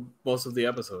for most of the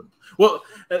episode. Well,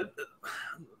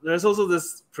 there's also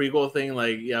this prequel thing,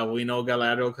 like, we know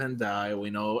Galadriel can die. We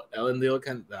know Elendil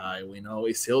can die. We know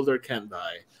Isildur can't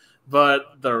die.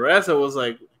 But the rest, it was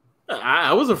like,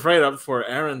 I was afraid for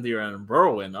Arondir and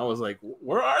Brolin. I was like,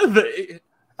 where are they?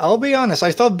 I'll be honest.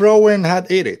 I thought Brolin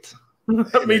had ate it.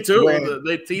 Me too.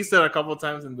 They teased it a couple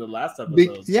times in the last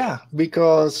episode.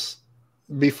 Because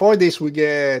before this, we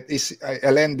get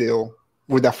Elendil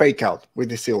with a fake out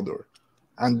with Isildur.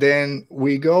 And then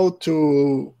we go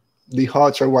to the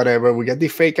hutch or whatever. We get the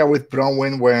fake out with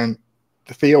Bronwyn when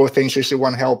Theo thinks she's the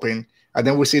one helping. And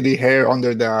then we see the hair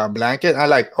under the blanket. I'm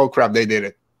like, oh crap, they did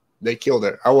it. They killed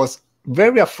her. I was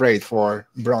very afraid for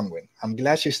Bronwyn. I'm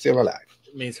glad she's still alive.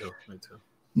 Me too.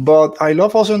 But I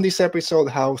love also in this episode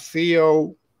how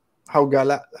Theo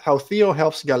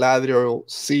helps Galadriel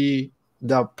see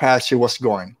the path she was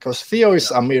going. Because Theo is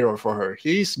a mirror for her.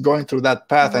 He's going through that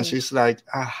path and she's like,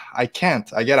 I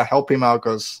can't. I got to help him out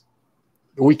because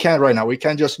we can't right now. We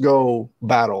can't just go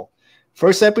battle.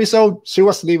 First episode, she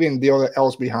was leaving the other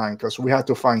elves behind because we had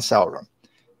to find Sauron.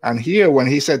 And here, when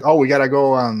he said, oh, we got to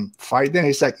go and fight them,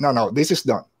 he's like, no, this is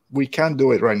done. We can't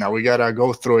do it right now. We got to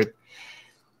go through it.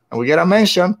 And we got to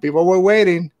mention, people were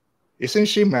waiting. Isn't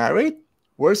she married?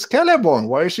 Where's Celeborn?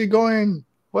 Why is she going?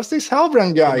 What's this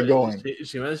Halbrand guy going?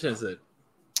 She mentions it.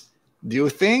 Do you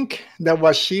think that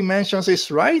what she mentions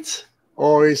is right?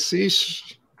 Or is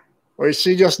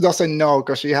she just doesn't know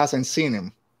because she hasn't seen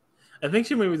him? I think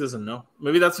she maybe doesn't know.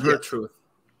 Maybe that's her truth.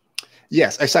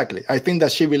 Yes, exactly. I think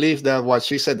that she believes that what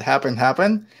she said happened,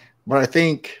 but I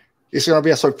think it's going to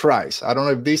be a surprise. I don't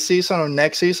know if this season or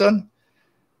next season,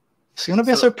 it's going to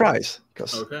be a surprise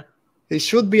because he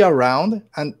should be around.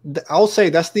 And I'll say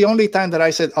that's the only time that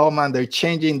I said, oh man, they're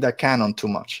changing the canon too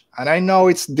much. And I know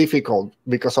it's difficult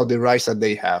because of the rights that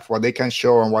they have, what they can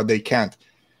show and what they can't.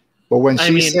 But when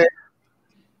she said,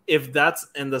 if that's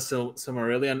in the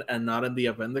Silmarillion and not in the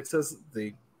appendixes,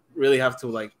 they really have to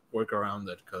like work around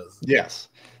it because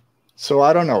so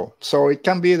I don't know. So it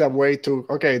can be that way to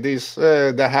this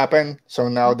that happened, so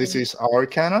now this is our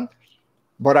canon.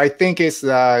 But I think it's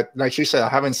that, like she said, I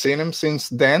haven't seen him since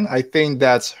then. I think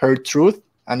that's her truth,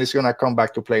 and it's gonna come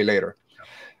back to play later.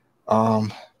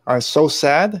 I'm so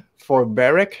sad for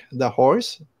Beric the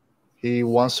horse. He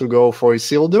wants to go for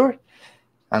Isildur.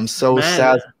 I'm so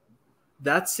sad.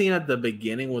 That scene at the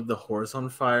beginning with the horse on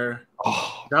fire,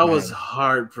 that was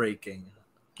heartbreaking.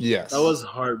 Yes. That was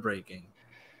heartbreaking.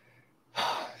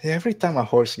 Every time a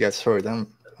horse gets hurt, I'm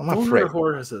afraid.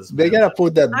 Horses, they got to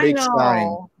put that big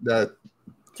sign, that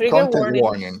content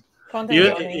warning.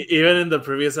 Even in the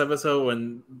previous episode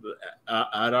when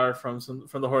Adar from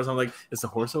the horse, I'm like, is the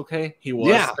horse okay? He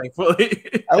was,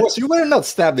 thankfully. You better not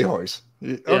stab the horse.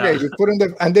 Okay, you put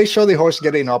in and they show the horse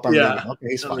getting up and leaving. Okay,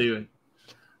 he's fine. Leaving.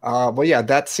 But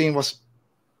that scene was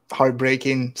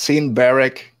heartbreaking. Seeing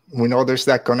Beric, we know there's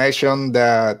that connection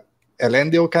that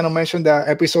Elendil kind of mentioned the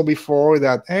episode before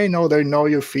that, hey, no, they know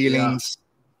your feelings.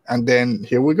 Yeah. And then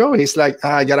here we go. He's like,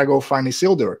 I gotta go find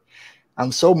Isildur.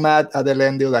 I'm so mad at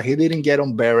Elendil that he didn't get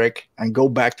on Beric and go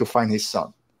back to find his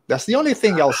son. That's the only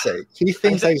thing I'll say. He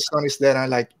thinks that his son is dead. I'm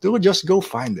like, dude, just go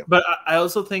find him. But I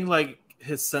also think like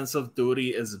his sense of duty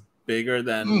is bigger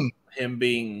than him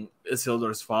being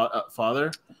Isildur's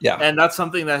father. Yeah. And that's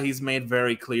something that he's made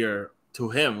very clear to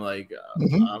him. Like,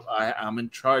 I'm in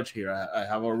charge here. I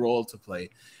have a role to play.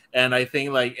 And I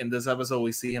think like in this episode,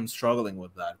 we see him struggling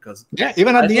with that. Because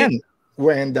even at the end,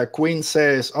 when the queen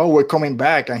says, oh, we're coming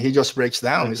back, and he just breaks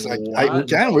down. He's like,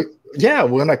 yeah,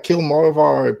 we're gonna kill more of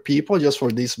our people just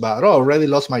for this battle. I already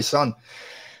lost my son.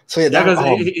 So yeah, because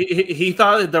he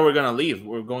thought that they were gonna leave.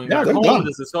 We're going back home. Done.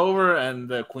 This is over, and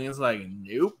the queen's like,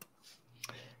 nope.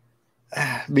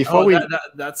 Before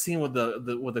that scene with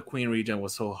the Queen Regent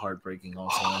was so heartbreaking.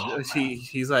 Also,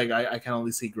 he's like, I can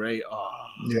only see gray. Oh.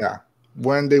 Yeah.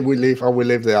 When did we leave? We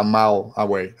lived a mile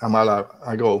away. A mile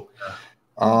ago.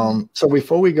 Yeah. So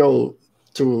before we go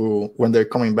to when they're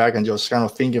coming back and just kind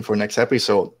of thinking for next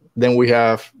episode, then we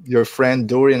have your friend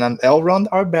Durin and Elrond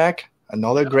are back.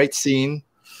 Another great scene.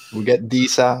 We get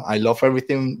Disa. I love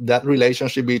everything. That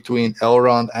relationship between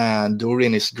Elrond and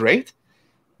Durin is great.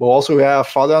 But also we have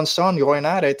father and son going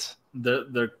at it.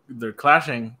 They're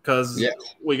clashing because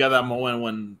we got that moment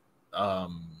when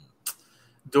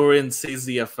Durin sees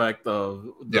the effect of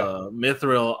the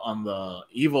mithril on the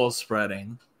evil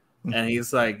spreading, and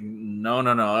he's like, no,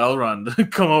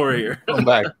 Elrond, come over here. Come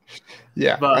back.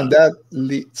 Yeah, and that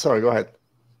sorry, go ahead.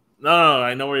 No,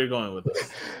 I know where you're going with this.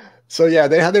 So yeah,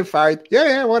 they had their fight.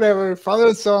 Yeah, whatever. Father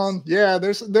and son. Yeah,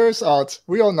 there's odds.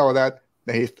 We all know that.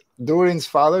 Durin's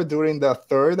father, Durin the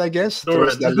third, I guess,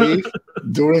 throws the leaf.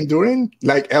 Durin,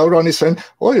 like Elrond is saying,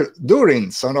 oh, you're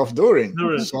Durin, son of Durin.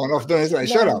 Son of Durin. He's like,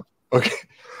 shut up. Okay.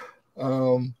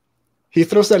 He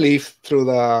throws the leaf through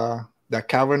the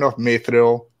cavern of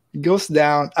Mithril. It goes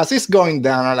down. As it's going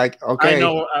down, I'm like, okay. I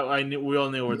know. I knew. We all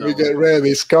knew where that was. We get ready.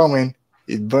 It's coming.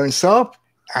 It burns up,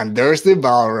 and there's the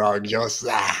Balrog just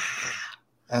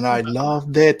and I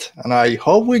loved it, and I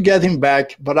hope we get him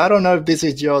back, but I don't know if this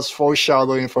is just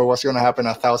foreshadowing for what's going to happen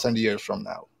 1,000 years from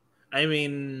now. I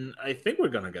mean, I think we're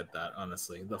going to get that,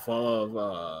 honestly. The fall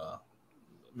of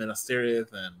Minas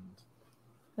Tirith and...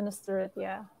 Minas Tirith,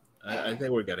 yeah. I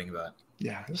think we're getting that.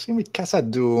 Yeah, it's going to be Casa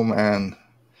Doom and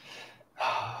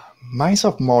Mines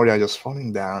of Moria just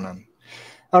falling down. And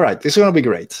all right, this is going to be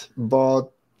great.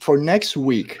 But for next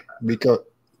week, because...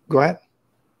 Go ahead.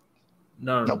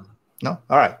 No. All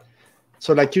right.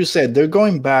 So like you said, they're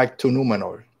going back to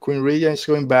Numenor. Queen Regent is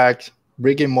going back,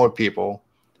 bringing more people.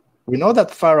 We know that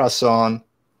Pharazôn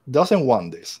doesn't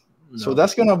want this. No. So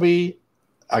that's going to be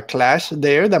a clash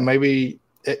there that maybe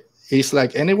it's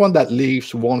like anyone that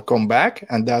leaves won't come back.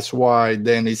 And that's why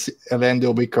then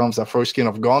Elendil becomes the first king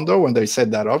of Gondor when they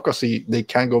set that up, because they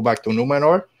can't go back to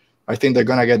Numenor. I think they're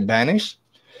going to get banished.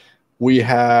 We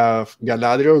have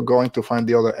Galadriel going to find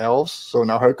the other elves. So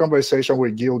now her conversation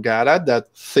with Gil-galad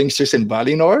that thinks she's in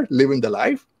Valinor, living the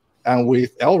life, and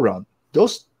with Elrond.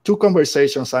 Those two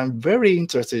conversations, I'm very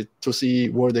interested to see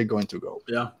where they're going to go.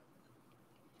 Yeah.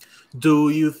 Do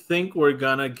you think we're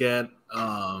going to get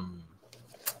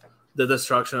the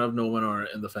destruction of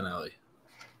Numenor in the finale?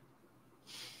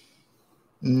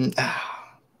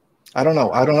 I don't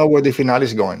know. I don't know where the finale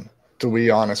is going, to be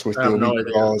honest with you,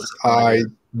 because I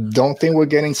don't think we're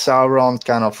getting Sauron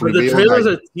kind of revealed. The trailers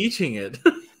are teasing it.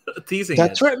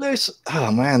 Trailers, oh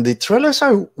man, the trailers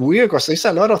are weird because there's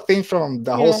a lot of things from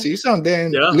the whole season.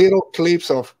 Then little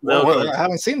clips of, I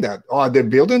haven't seen that. Oh, they're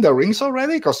building the rings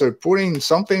already because they're putting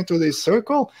something to this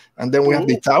circle. And then we have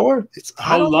the tower.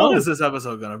 How long is this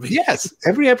episode going to be? Yes,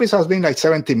 every episode has been like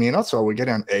 70 minutes. So we're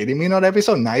getting an 80-minute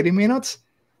episode, 90 minutes.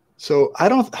 So I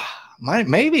don't,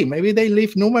 maybe they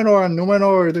leave Numenor, and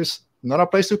Numenor, there's not a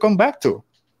place to come back to.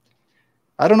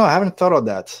 I don't know. I haven't thought of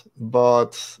that,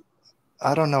 but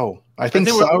I don't know. I think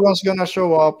Sauron's going to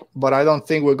show up, but I don't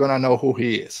think we're going to know who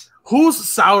he is. Who's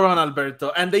Sauron,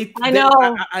 Alberto? And I know.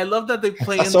 I love that they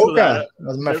play into that.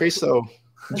 That's Mephisto.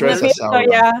 Dressed as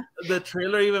Sauron. Yeah. The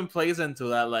trailer even plays into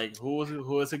that. Like, who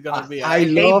is it going to be? I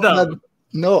love that.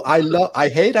 No, I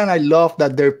hate and I love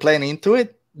that they're playing into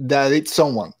it, that it's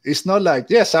someone. It's not like,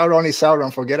 Sauron is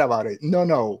Sauron, forget about it.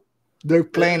 No. They're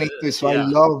playing into it, so I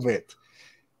love it.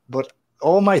 But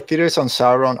all my theories on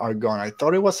Sauron are gone. I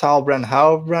thought it was Halbrand.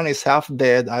 Halbrand is half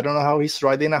dead. I don't know how he's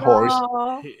riding a horse.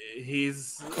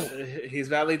 He's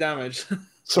badly damaged.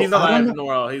 So he's alive,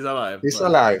 Noel. He's alive. He's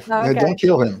alive. Okay. Don't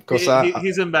kill him, because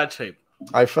he's in bad shape.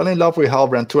 I fell in love with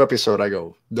Halbrand 2 episodes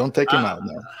ago. Don't take him out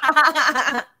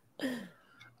now.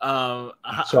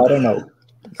 So I don't know.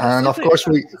 And of course,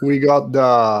 we got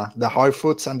the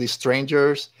Harfoots and the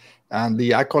Strangers and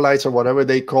the Acolytes, or whatever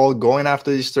they call, going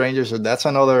after these strangers. So that's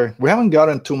another... We haven't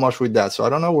gotten too much with that, so I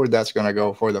don't know where that's going to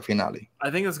go for the finale. I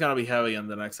think it's going to be heavy in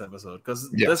the next episode, because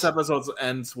this episode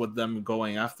ends with them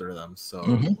going after them, so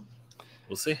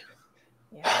we'll see.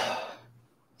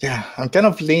 Yeah, I'm kind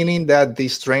of leaning that the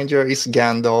stranger is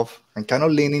Gandalf. I'm kind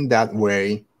of leaning that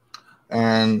way.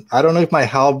 And I don't know if my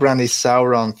Halbrand is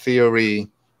Sauron theory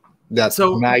that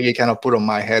Maggie kind of put on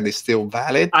my head is still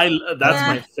valid. That's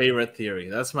my favorite theory.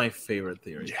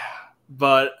 Yeah.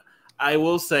 But I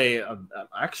will say,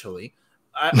 actually,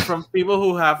 from people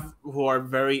who are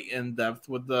very in depth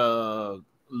with the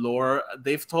lore,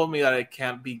 they've told me that it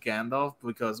can't be Gandalf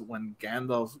because when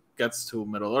Gandalf gets to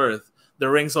Middle Earth, the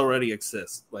rings already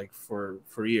exist like for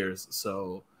years,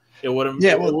 so it wouldn't.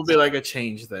 Yeah, it would be like a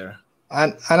change there.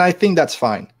 And I think that's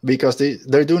fine because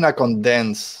they're doing a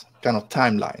condensed kind of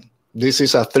timeline. This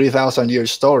is a 3,000-year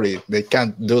story. They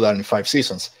can't do that in 5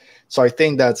 seasons. So I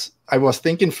think I was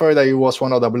thinking further it was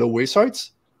one of the Blue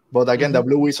Wizards, but again, the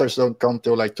Blue Wizards don't come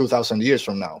till like 2,000 years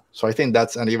from now. So I think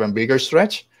that's an even bigger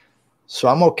stretch. So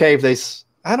I'm okay if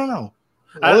I don't know.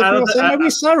 Maybe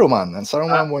Saruman, and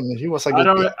Saruman when he was a good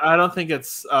guy. I don't think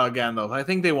it's Gandalf. I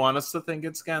think they want us to think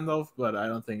it's Gandalf, but I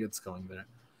don't think it's going there.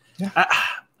 Yeah.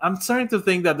 I'm starting to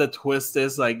think that the twist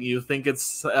is like you think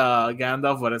it's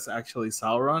Gandalf, but it's actually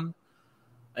Sauron.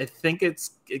 I think it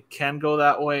can go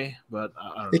that way, but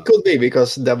I don't know. It could be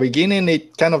because the beginning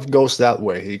it kind of goes that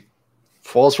way. He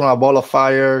falls from a ball of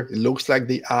fire. It looks like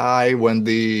the eye. When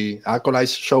the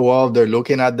acolytes show up, they're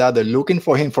looking at that. They're looking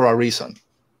for him for a reason.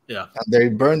 Yeah, and they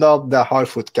burned up the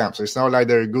Harfoot camp. So it's not like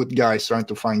they're good guys trying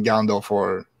to find Gandalf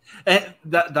or. And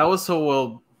that was so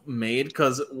well made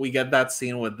because we get that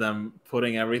scene with them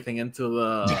putting everything into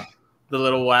the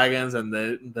little wagons and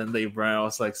then they burn. I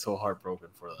was like so heartbroken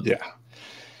for them.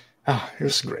 Yeah, it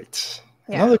was great.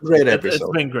 Yeah. Another great episode.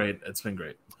 It's been great. It's been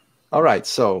great. All right,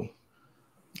 so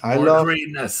I love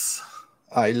greatness.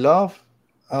 I love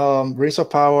Rings of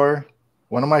Power.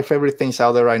 One of my favorite things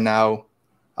out there right now.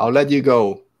 I'll let you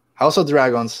go. House of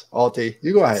Dragons, Alti.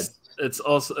 You go ahead. It's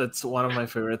one of my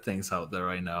favorite things out there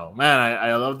right now. Man,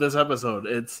 I love this episode.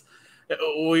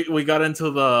 We got into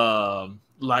the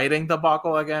lighting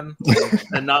debacle again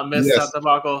and not miss that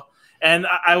debacle. And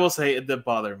I will say it did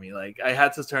bother me. Like I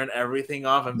had to turn everything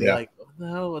off and be like, "What the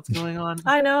hell? What's going on?"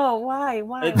 I know why.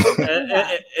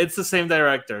 It's the same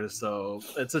director, so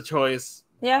it's a choice.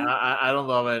 Yeah, I don't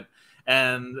love it.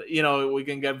 And we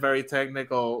can get very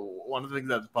technical. One of the things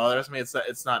that bothers me is that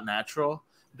it's not natural.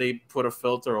 They put a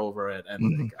filter over it,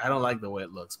 and I don't like the way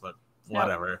it looks, but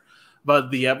whatever.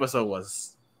 But the episode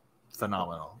was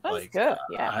phenomenal. That's good.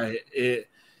 Yeah,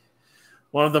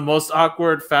 one of the most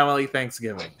awkward family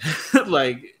Thanksgiving.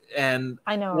 And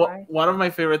I know. Right? One of my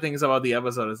favorite things about the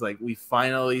episode is like we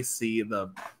finally see the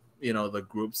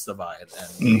groups divide, and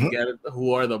we get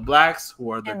who are the blacks,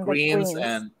 who are the greens,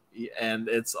 and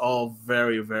it's all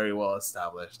very, very well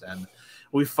established. And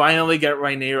we finally get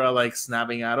Rhaenyra like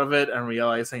snapping out of it and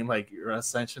realizing like your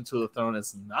ascension to the throne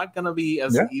is not gonna be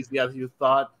as easy as you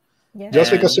thought. Yeah.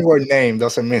 Just because you were named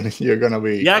doesn't mean you're gonna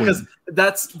be. Yeah, because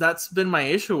that's been my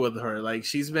issue with her. Like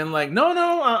she's been like,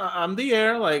 no, I'm the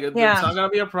heir. Like it's not gonna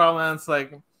be a problem. And it's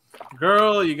like,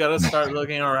 girl, you gotta start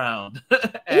looking around.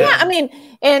 Yeah, I mean,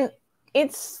 and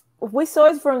we saw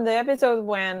it from the episode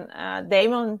when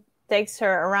Daemon takes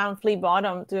her around Flea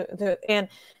Bottom and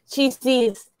she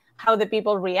sees how the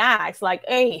people react. Like,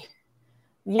 hey,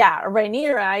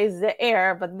 Rhaenyra is the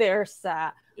heir, but there's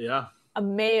a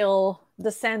male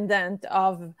descendant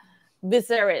of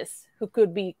Viserys who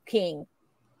could be king.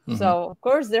 So of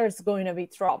course there's going to be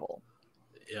trouble.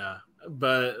 Yeah,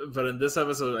 but in this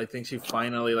episode, I think she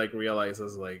finally like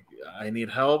realizes like I need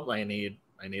help. I need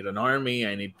an army.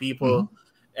 I need people,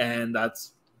 and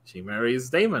she marries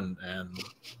Daemon and.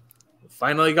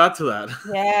 Finally got to that.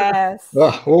 Yes.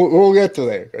 We'll get to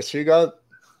there because she got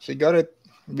it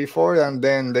before and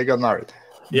then they got married.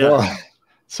 Yeah. But,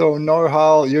 so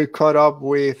Norhal, you're caught up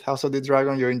with House of the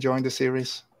Dragon. You're enjoying the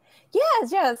series.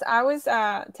 Yes. I was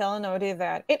telling Odi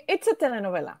that it's a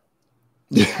telenovela.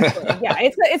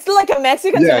 It's like a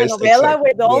Mexican telenovela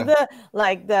with all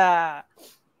the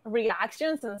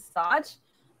reactions and such.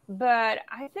 But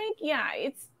I think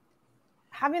it's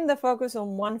having the focus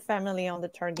on one family, on the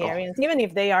Targaryens, even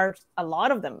if they are a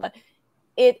lot of them, but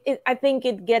I think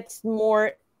it gets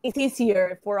more. It's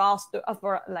easier for us to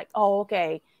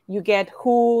okay, you get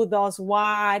who does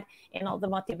what and all the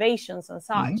motivations and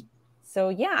such.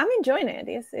 So I'm enjoying it.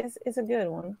 It's a good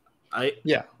one. I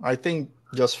think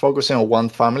just focusing on one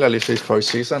family, at least this first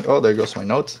season. Oh, there goes my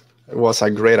notes. It was a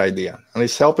great idea, and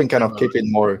it's helping kind of keep it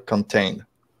more contained.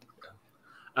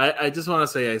 I just want to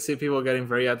say I see people getting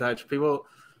very attached. People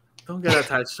don't get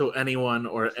attached to anyone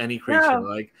or any creature. No.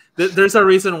 Like there's a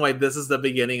reason why this is the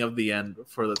beginning of the end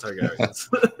for the Targaryens.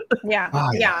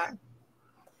 Yeah.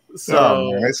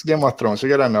 So it's Game of Thrones. You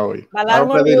gotta know it.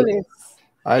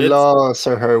 I It's, lost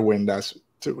Sir Herwin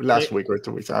last week or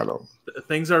 2 weeks ago.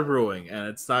 Things are brewing, and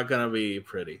it's not gonna be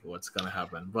pretty. What's gonna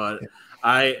happen? But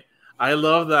I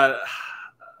love that.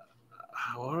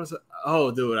 What was it?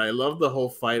 Oh, dude, I love the whole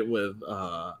fight with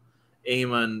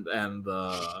Aemon and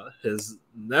his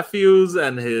nephews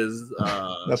and his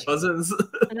cousins.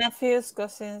 Nephews,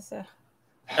 cousins.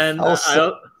 And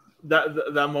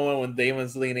that moment when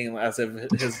Damon's leaning as if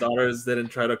his daughters didn't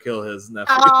try to kill his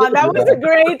nephew. Oh, that was a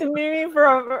great meme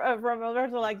from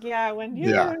Alberto. Like, when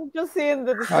you just seeing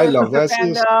the I love that.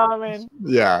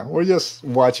 fandom we're just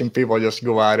watching people just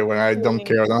go at it when I don't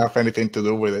care. I don't have anything to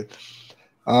do with it.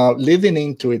 Leading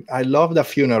into it, I love the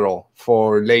funeral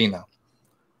for Laena.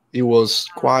 It was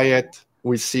quiet.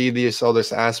 We see this other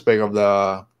aspect of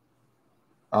the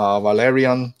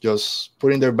Valerian just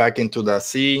putting their back into the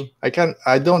sea. I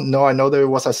don't know. I know there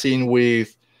was a scene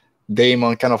with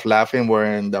Daemon kind of laughing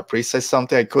when the priest says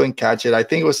something. I couldn't catch it. I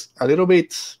think it was a little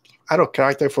bit out of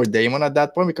character for Daemon at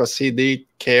that point because he did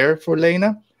care for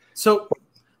Laena. So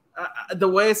the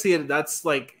way I see it, that's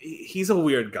like he's a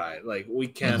weird guy. Like we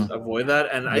can't avoid that.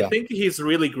 And I think he's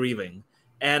really grieving.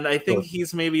 And I think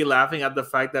he's maybe laughing at the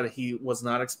fact that he was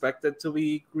not expected to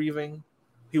be grieving.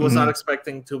 He was not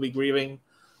expecting to be grieving.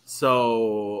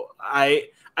 So I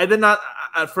did not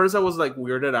at first. I was like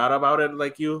weirded out about it,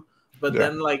 like you. But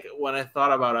then, like when I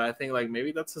thought about it, I think like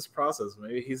maybe that's his process.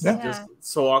 Maybe he's just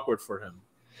so awkward for him.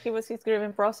 It was his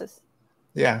grieving process.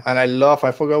 Yeah, and I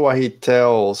forgot what he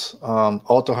tells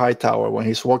Otto Hightower when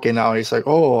he's walking out. He's like,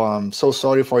 "Oh, I'm so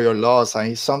sorry for your loss," and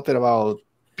he's something about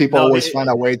people always find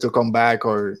a way to come back.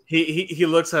 Or he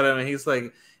looks at him and he's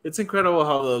like, "It's incredible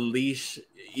how the leash."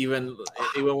 Even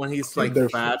when he's like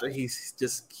fat, he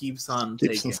just keeps on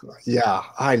taking. Yeah,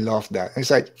 I love that. It's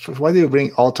like, why do you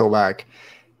bring Otto back?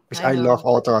 Because I love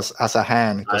Otto as a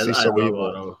hand because he's so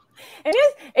evil.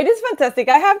 It is fantastic.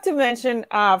 I have to mention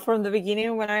from the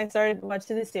beginning when I started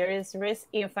watching the series, Rhys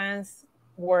Ifans'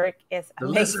 work is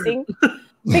amazing.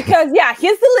 Because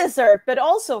he's the lizard, but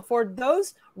also for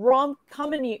those wrong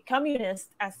communists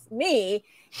as me,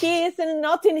 he is in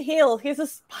Notting Hill. He's a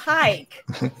Spike.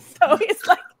 So it's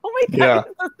like, oh my God,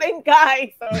 it's the same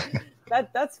guy. So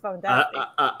that's fantastic.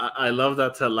 I love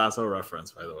that Ted Lasso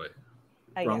reference, by the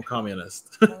way. Wrong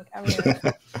communist.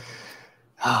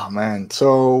 Oh, man.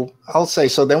 So I'll say,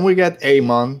 so then we get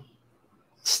Aemon,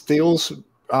 steals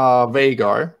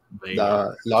Vhagar,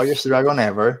 the largest dragon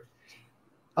ever.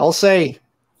 I'll say,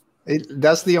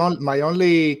 that's my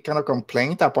only kind of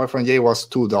complaint apart from Jay was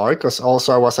too dark, because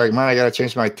also I was like, man, I gotta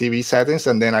change my TV settings,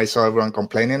 and then I saw everyone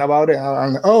complaining about it,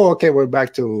 and okay, we're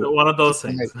back to one of those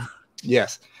things.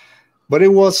 Yes, but it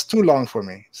was too long for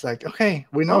me. It's like, okay,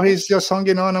 we know he's just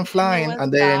hanging on and flying,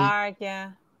 and then dark,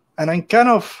 and I'm kind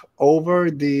of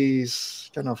over this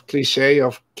kind of cliche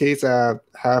of kids that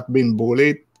have been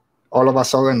bullied. All of a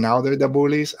sudden now they're the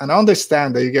bullies. And I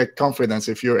understand that you get confidence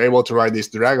if you're able to ride this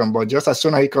dragon, but just as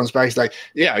soon as he comes back, he's like,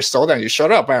 yeah, I saw them, you shut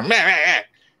up. And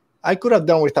I could have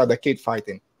done without the kid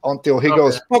fighting until he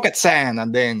goes, pocket sand,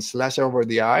 and then slash over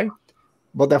the eye.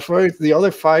 But the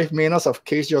other 5 minutes of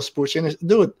kids just pushing it,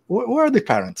 dude, where are the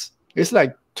parents? It's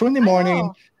like 2 in the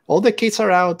morning. All the kids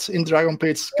are out in dragon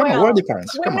pits. Come on, where are the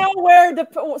parents?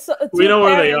 We know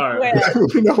where they are.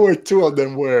 We know where 2 of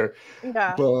them were.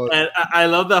 Yeah. And I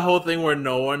love that whole thing where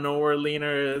no one knows where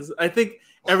Laena is. I think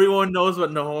everyone knows,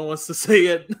 but no one wants to say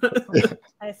it.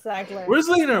 Exactly. Where's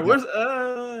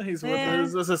Laena? He's with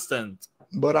his assistant.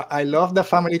 But I love the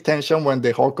family tension when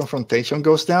the whole confrontation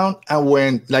goes down, and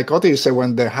when, like Otto, you said,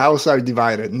 when the houses are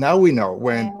divided. Now we know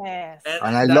when. Yes.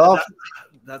 And I love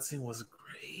that scene was great.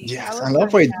 Yes, I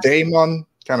love where Daemon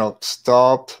kind of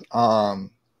stopped.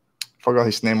 Forgot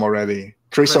his name already.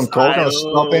 Chris Cole kind of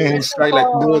stopping and he's like,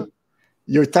 dude,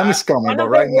 your time is coming, but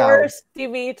right now. One of the worst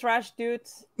TV trash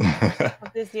dudes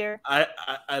of this year.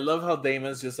 I love how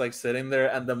Daemon's just like sitting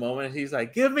there, and the moment he's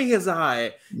like, give me his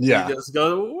eye, he just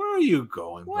goes, where are you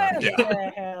going?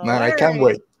 Man, I can't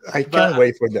wait. I can't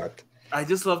wait for that. I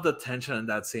just love the tension in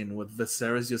that scene with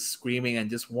Viserys just screaming and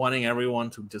just wanting everyone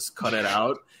to just cut it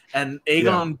out. And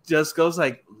Aegon just goes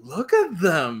like, look at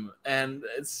them. And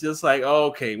it's just like, oh,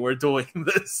 okay, we're doing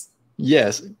this.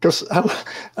 Yes, because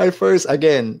I first,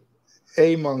 again,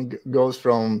 Aemon goes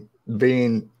from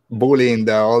being bullying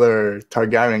the other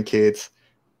Targaryen kids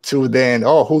to then,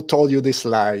 who told you these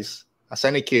lies? As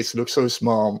any kids look so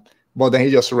small. But then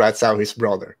he just rats out his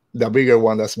brother, the bigger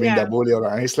one that's been the bully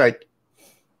around. He's like,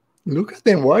 look at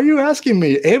them. Why are you asking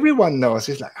me? Everyone knows.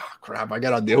 He's like, oh, crap, I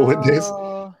got to deal with this.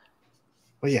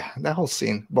 But yeah, that whole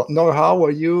scene. But no, how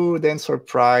were you then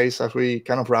surprised as we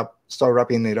kind of start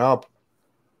wrapping it up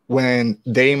when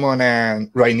Daemon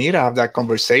and Rhaenyra have that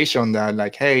conversation that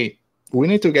like, hey, we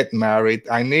need to get married.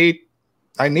 I need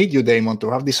you, Daemon,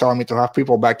 to have this army, to have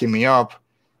people backing me up.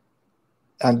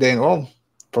 And then,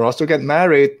 for us to get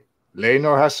married,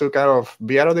 Laenor has to kind of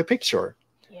be out of the picture.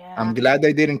 Yeah. I'm glad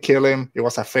they didn't kill him. It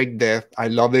was a fake death. I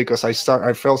loved it because I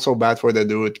felt so bad for the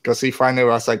dude because he finally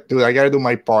was like, dude, I gotta do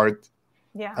my part.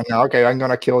 Yeah. And now, okay, I'm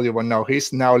gonna kill you, but no,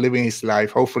 he's now living his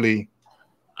life. Hopefully,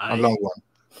 a long one.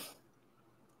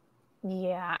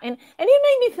 Yeah, and it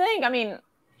made me think. I mean,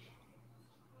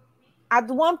 at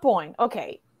one point,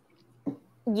 okay,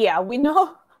 yeah, we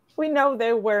know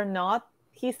they were not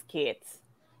his kids,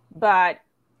 but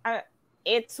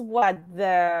it's what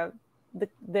the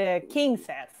king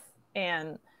says,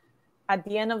 and at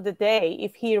the end of the day,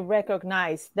 if he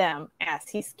recognized them as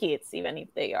his kids, even if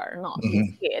they are not his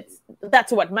kids,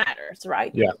 that's what matters,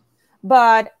 right? Yeah.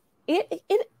 But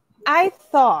I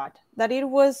thought that it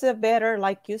was better,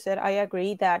 like you said, I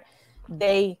agree that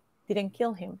they didn't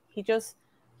kill him. He just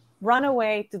ran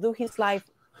away to do his life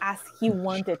as he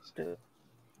wanted to.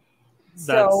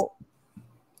 So,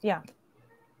 yeah.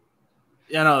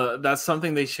 Yeah, no, that's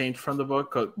something they changed from the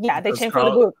book. Yeah, they changed from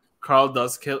the book. Carl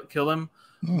does kill him,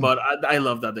 but I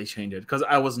love that they changed it because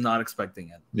I was not expecting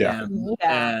it. Yeah.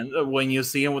 And when you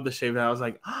see him with the shaved head, I was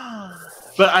like,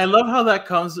 but I love how that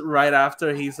comes right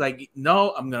after he's like,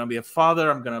 no, I'm going to be a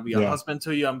father. I'm going to be a husband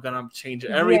to you. I'm going to change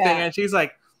everything. Yeah. And she's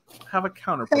like, have a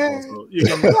counter proposal. You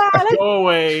can go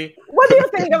away. What do you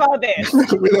think about this?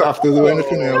 We don't have to do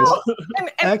anything else.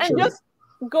 And just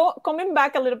coming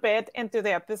back a little bit into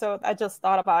the episode, I just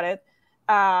thought about it,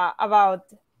 about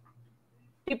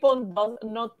people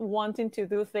not wanting to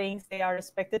do things they are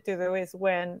expected to do is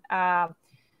when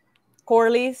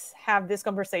Corlys have this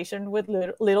conversation with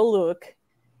little Luke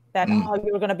that,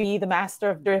 you're going to be the master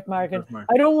of Driftmark. And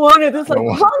I don't want it. It's like,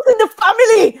 runs in the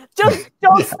family.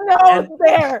 Just know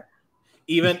there.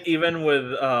 Even with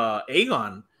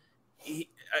Aegon,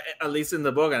 at least in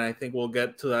the book, and I think we'll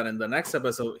get to that in the next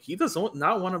episode, he does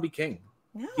not want to be king.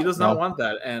 No. He does not want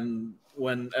that. And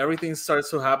when everything starts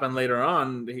to happen later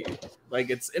on,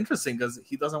 it's interesting because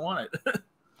he doesn't want it.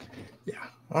 Yeah.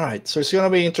 All right. So it's going to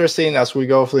be interesting as we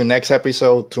go for the next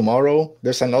episode tomorrow.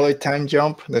 There's another time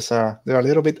jump. They're a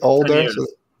little bit older.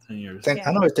 10 years.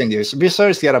 Another 10 years.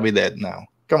 Viserys got to be dead now.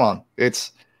 Come on.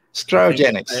 It's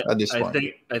cryogenics at this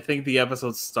point. I think the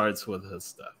episode starts with his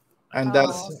stuff. And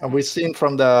we've seen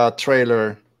from the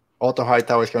trailer, Otto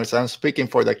Hightower is going to say, I'm speaking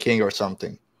for the king or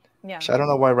something. Yeah. So I don't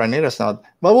know why Rhaenyra's not.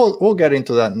 But we'll get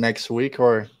into that next week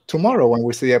or tomorrow when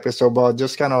we see the episode. But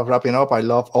just kind of wrapping up, I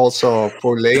love also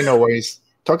for Laenor where he's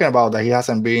talking about that he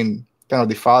hasn't been kind of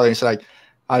the father. It's like,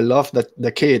 I love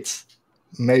the kids,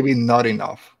 maybe not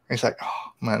enough. It's like,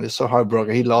 oh man, it's so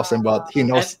heartbroken. He loves them, but he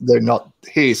knows they're not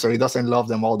his, so he doesn't love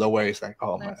them all the way. It's like,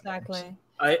 oh man. Exactly.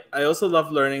 I also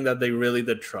love learning that they really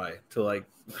did try to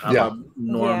have a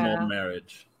normal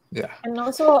marriage. Yeah. And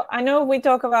also, I know we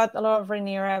talk about a lot of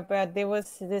Rhaenyra, but there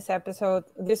was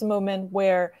this moment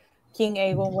where King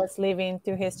Aegon was leaving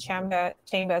to his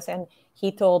chambers, and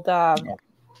he told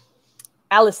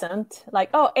Alicent, like,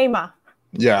 "Oh, Aemma."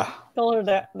 Yeah. Told her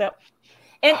that,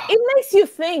 and it makes you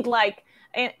think, like,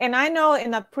 and I know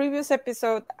in a previous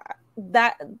episode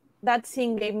that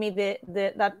scene gave me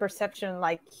that perception,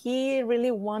 like he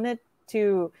really wanted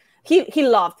to. He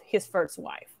loved his first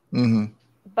wife. Mm-hmm.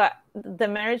 But the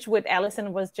marriage with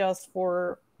Alicent was just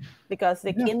because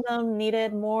the kingdom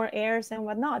needed more heirs and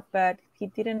whatnot, but he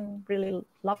didn't really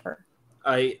love her.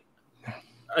 I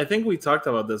think we talked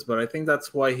about this, but I think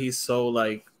that's why he's so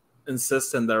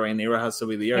insistent that Rhaenyra has to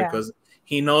be the heir, because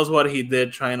he knows what he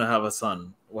did trying to have a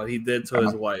son, what he did to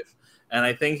his wife, and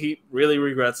I think he really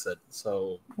regrets it.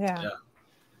 So yeah.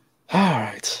 All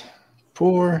right,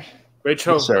 poor great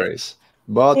show, Viserys.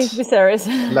 But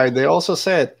like they also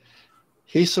said,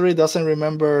 history doesn't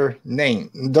remember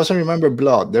doesn't remember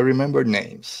blood. They remember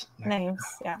names.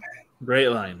 Yeah. Great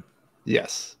line.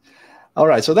 Yes. All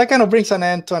right. So that kind of brings an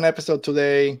end to an episode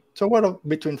today. So what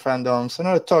between fandoms? I'm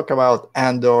going to talk about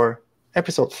Andor,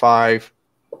 episode 5.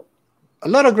 A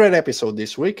lot of great episodes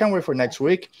this week. Can't wait for next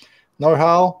week.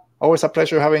 Norhal, always a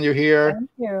pleasure having you here. Thank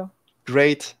you.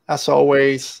 Great as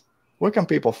always. Where can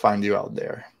people find you out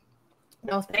there?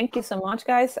 No, thank you so much,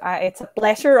 guys. It's a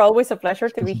pleasure, always a pleasure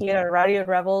to be here at Radio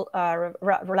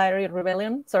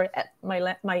Rebellion. Sorry,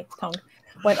 my tongue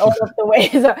went all of the way.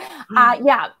 So,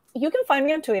 you can find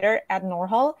me on Twitter at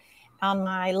Norhal. On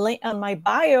my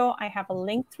bio, I have a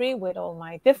link tree with all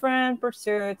my different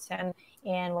pursuits and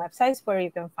websites where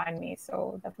you can find me.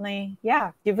 So definitely,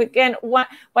 if you can want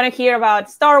to hear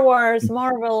about Star Wars,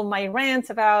 Marvel, my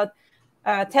rants about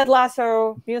Ted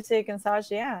Lasso, music and such,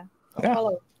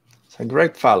 follow. It's a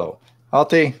great follow.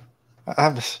 Alti,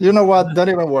 you know what? Don't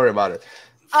even worry about it.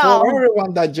 For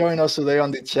everyone that joined us today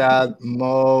on the chat,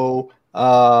 Mo,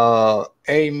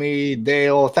 Amy,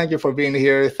 Dale, thank you for being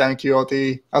here. Thank you,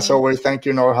 Alti. As always, thank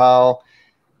you, Norhal.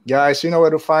 Guys, you know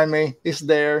where to find me. It's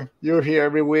there. You're here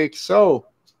every week. So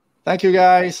thank you,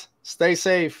 guys. Stay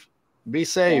safe. Be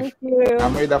safe. Thank you.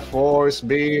 And may the force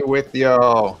be with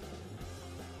you.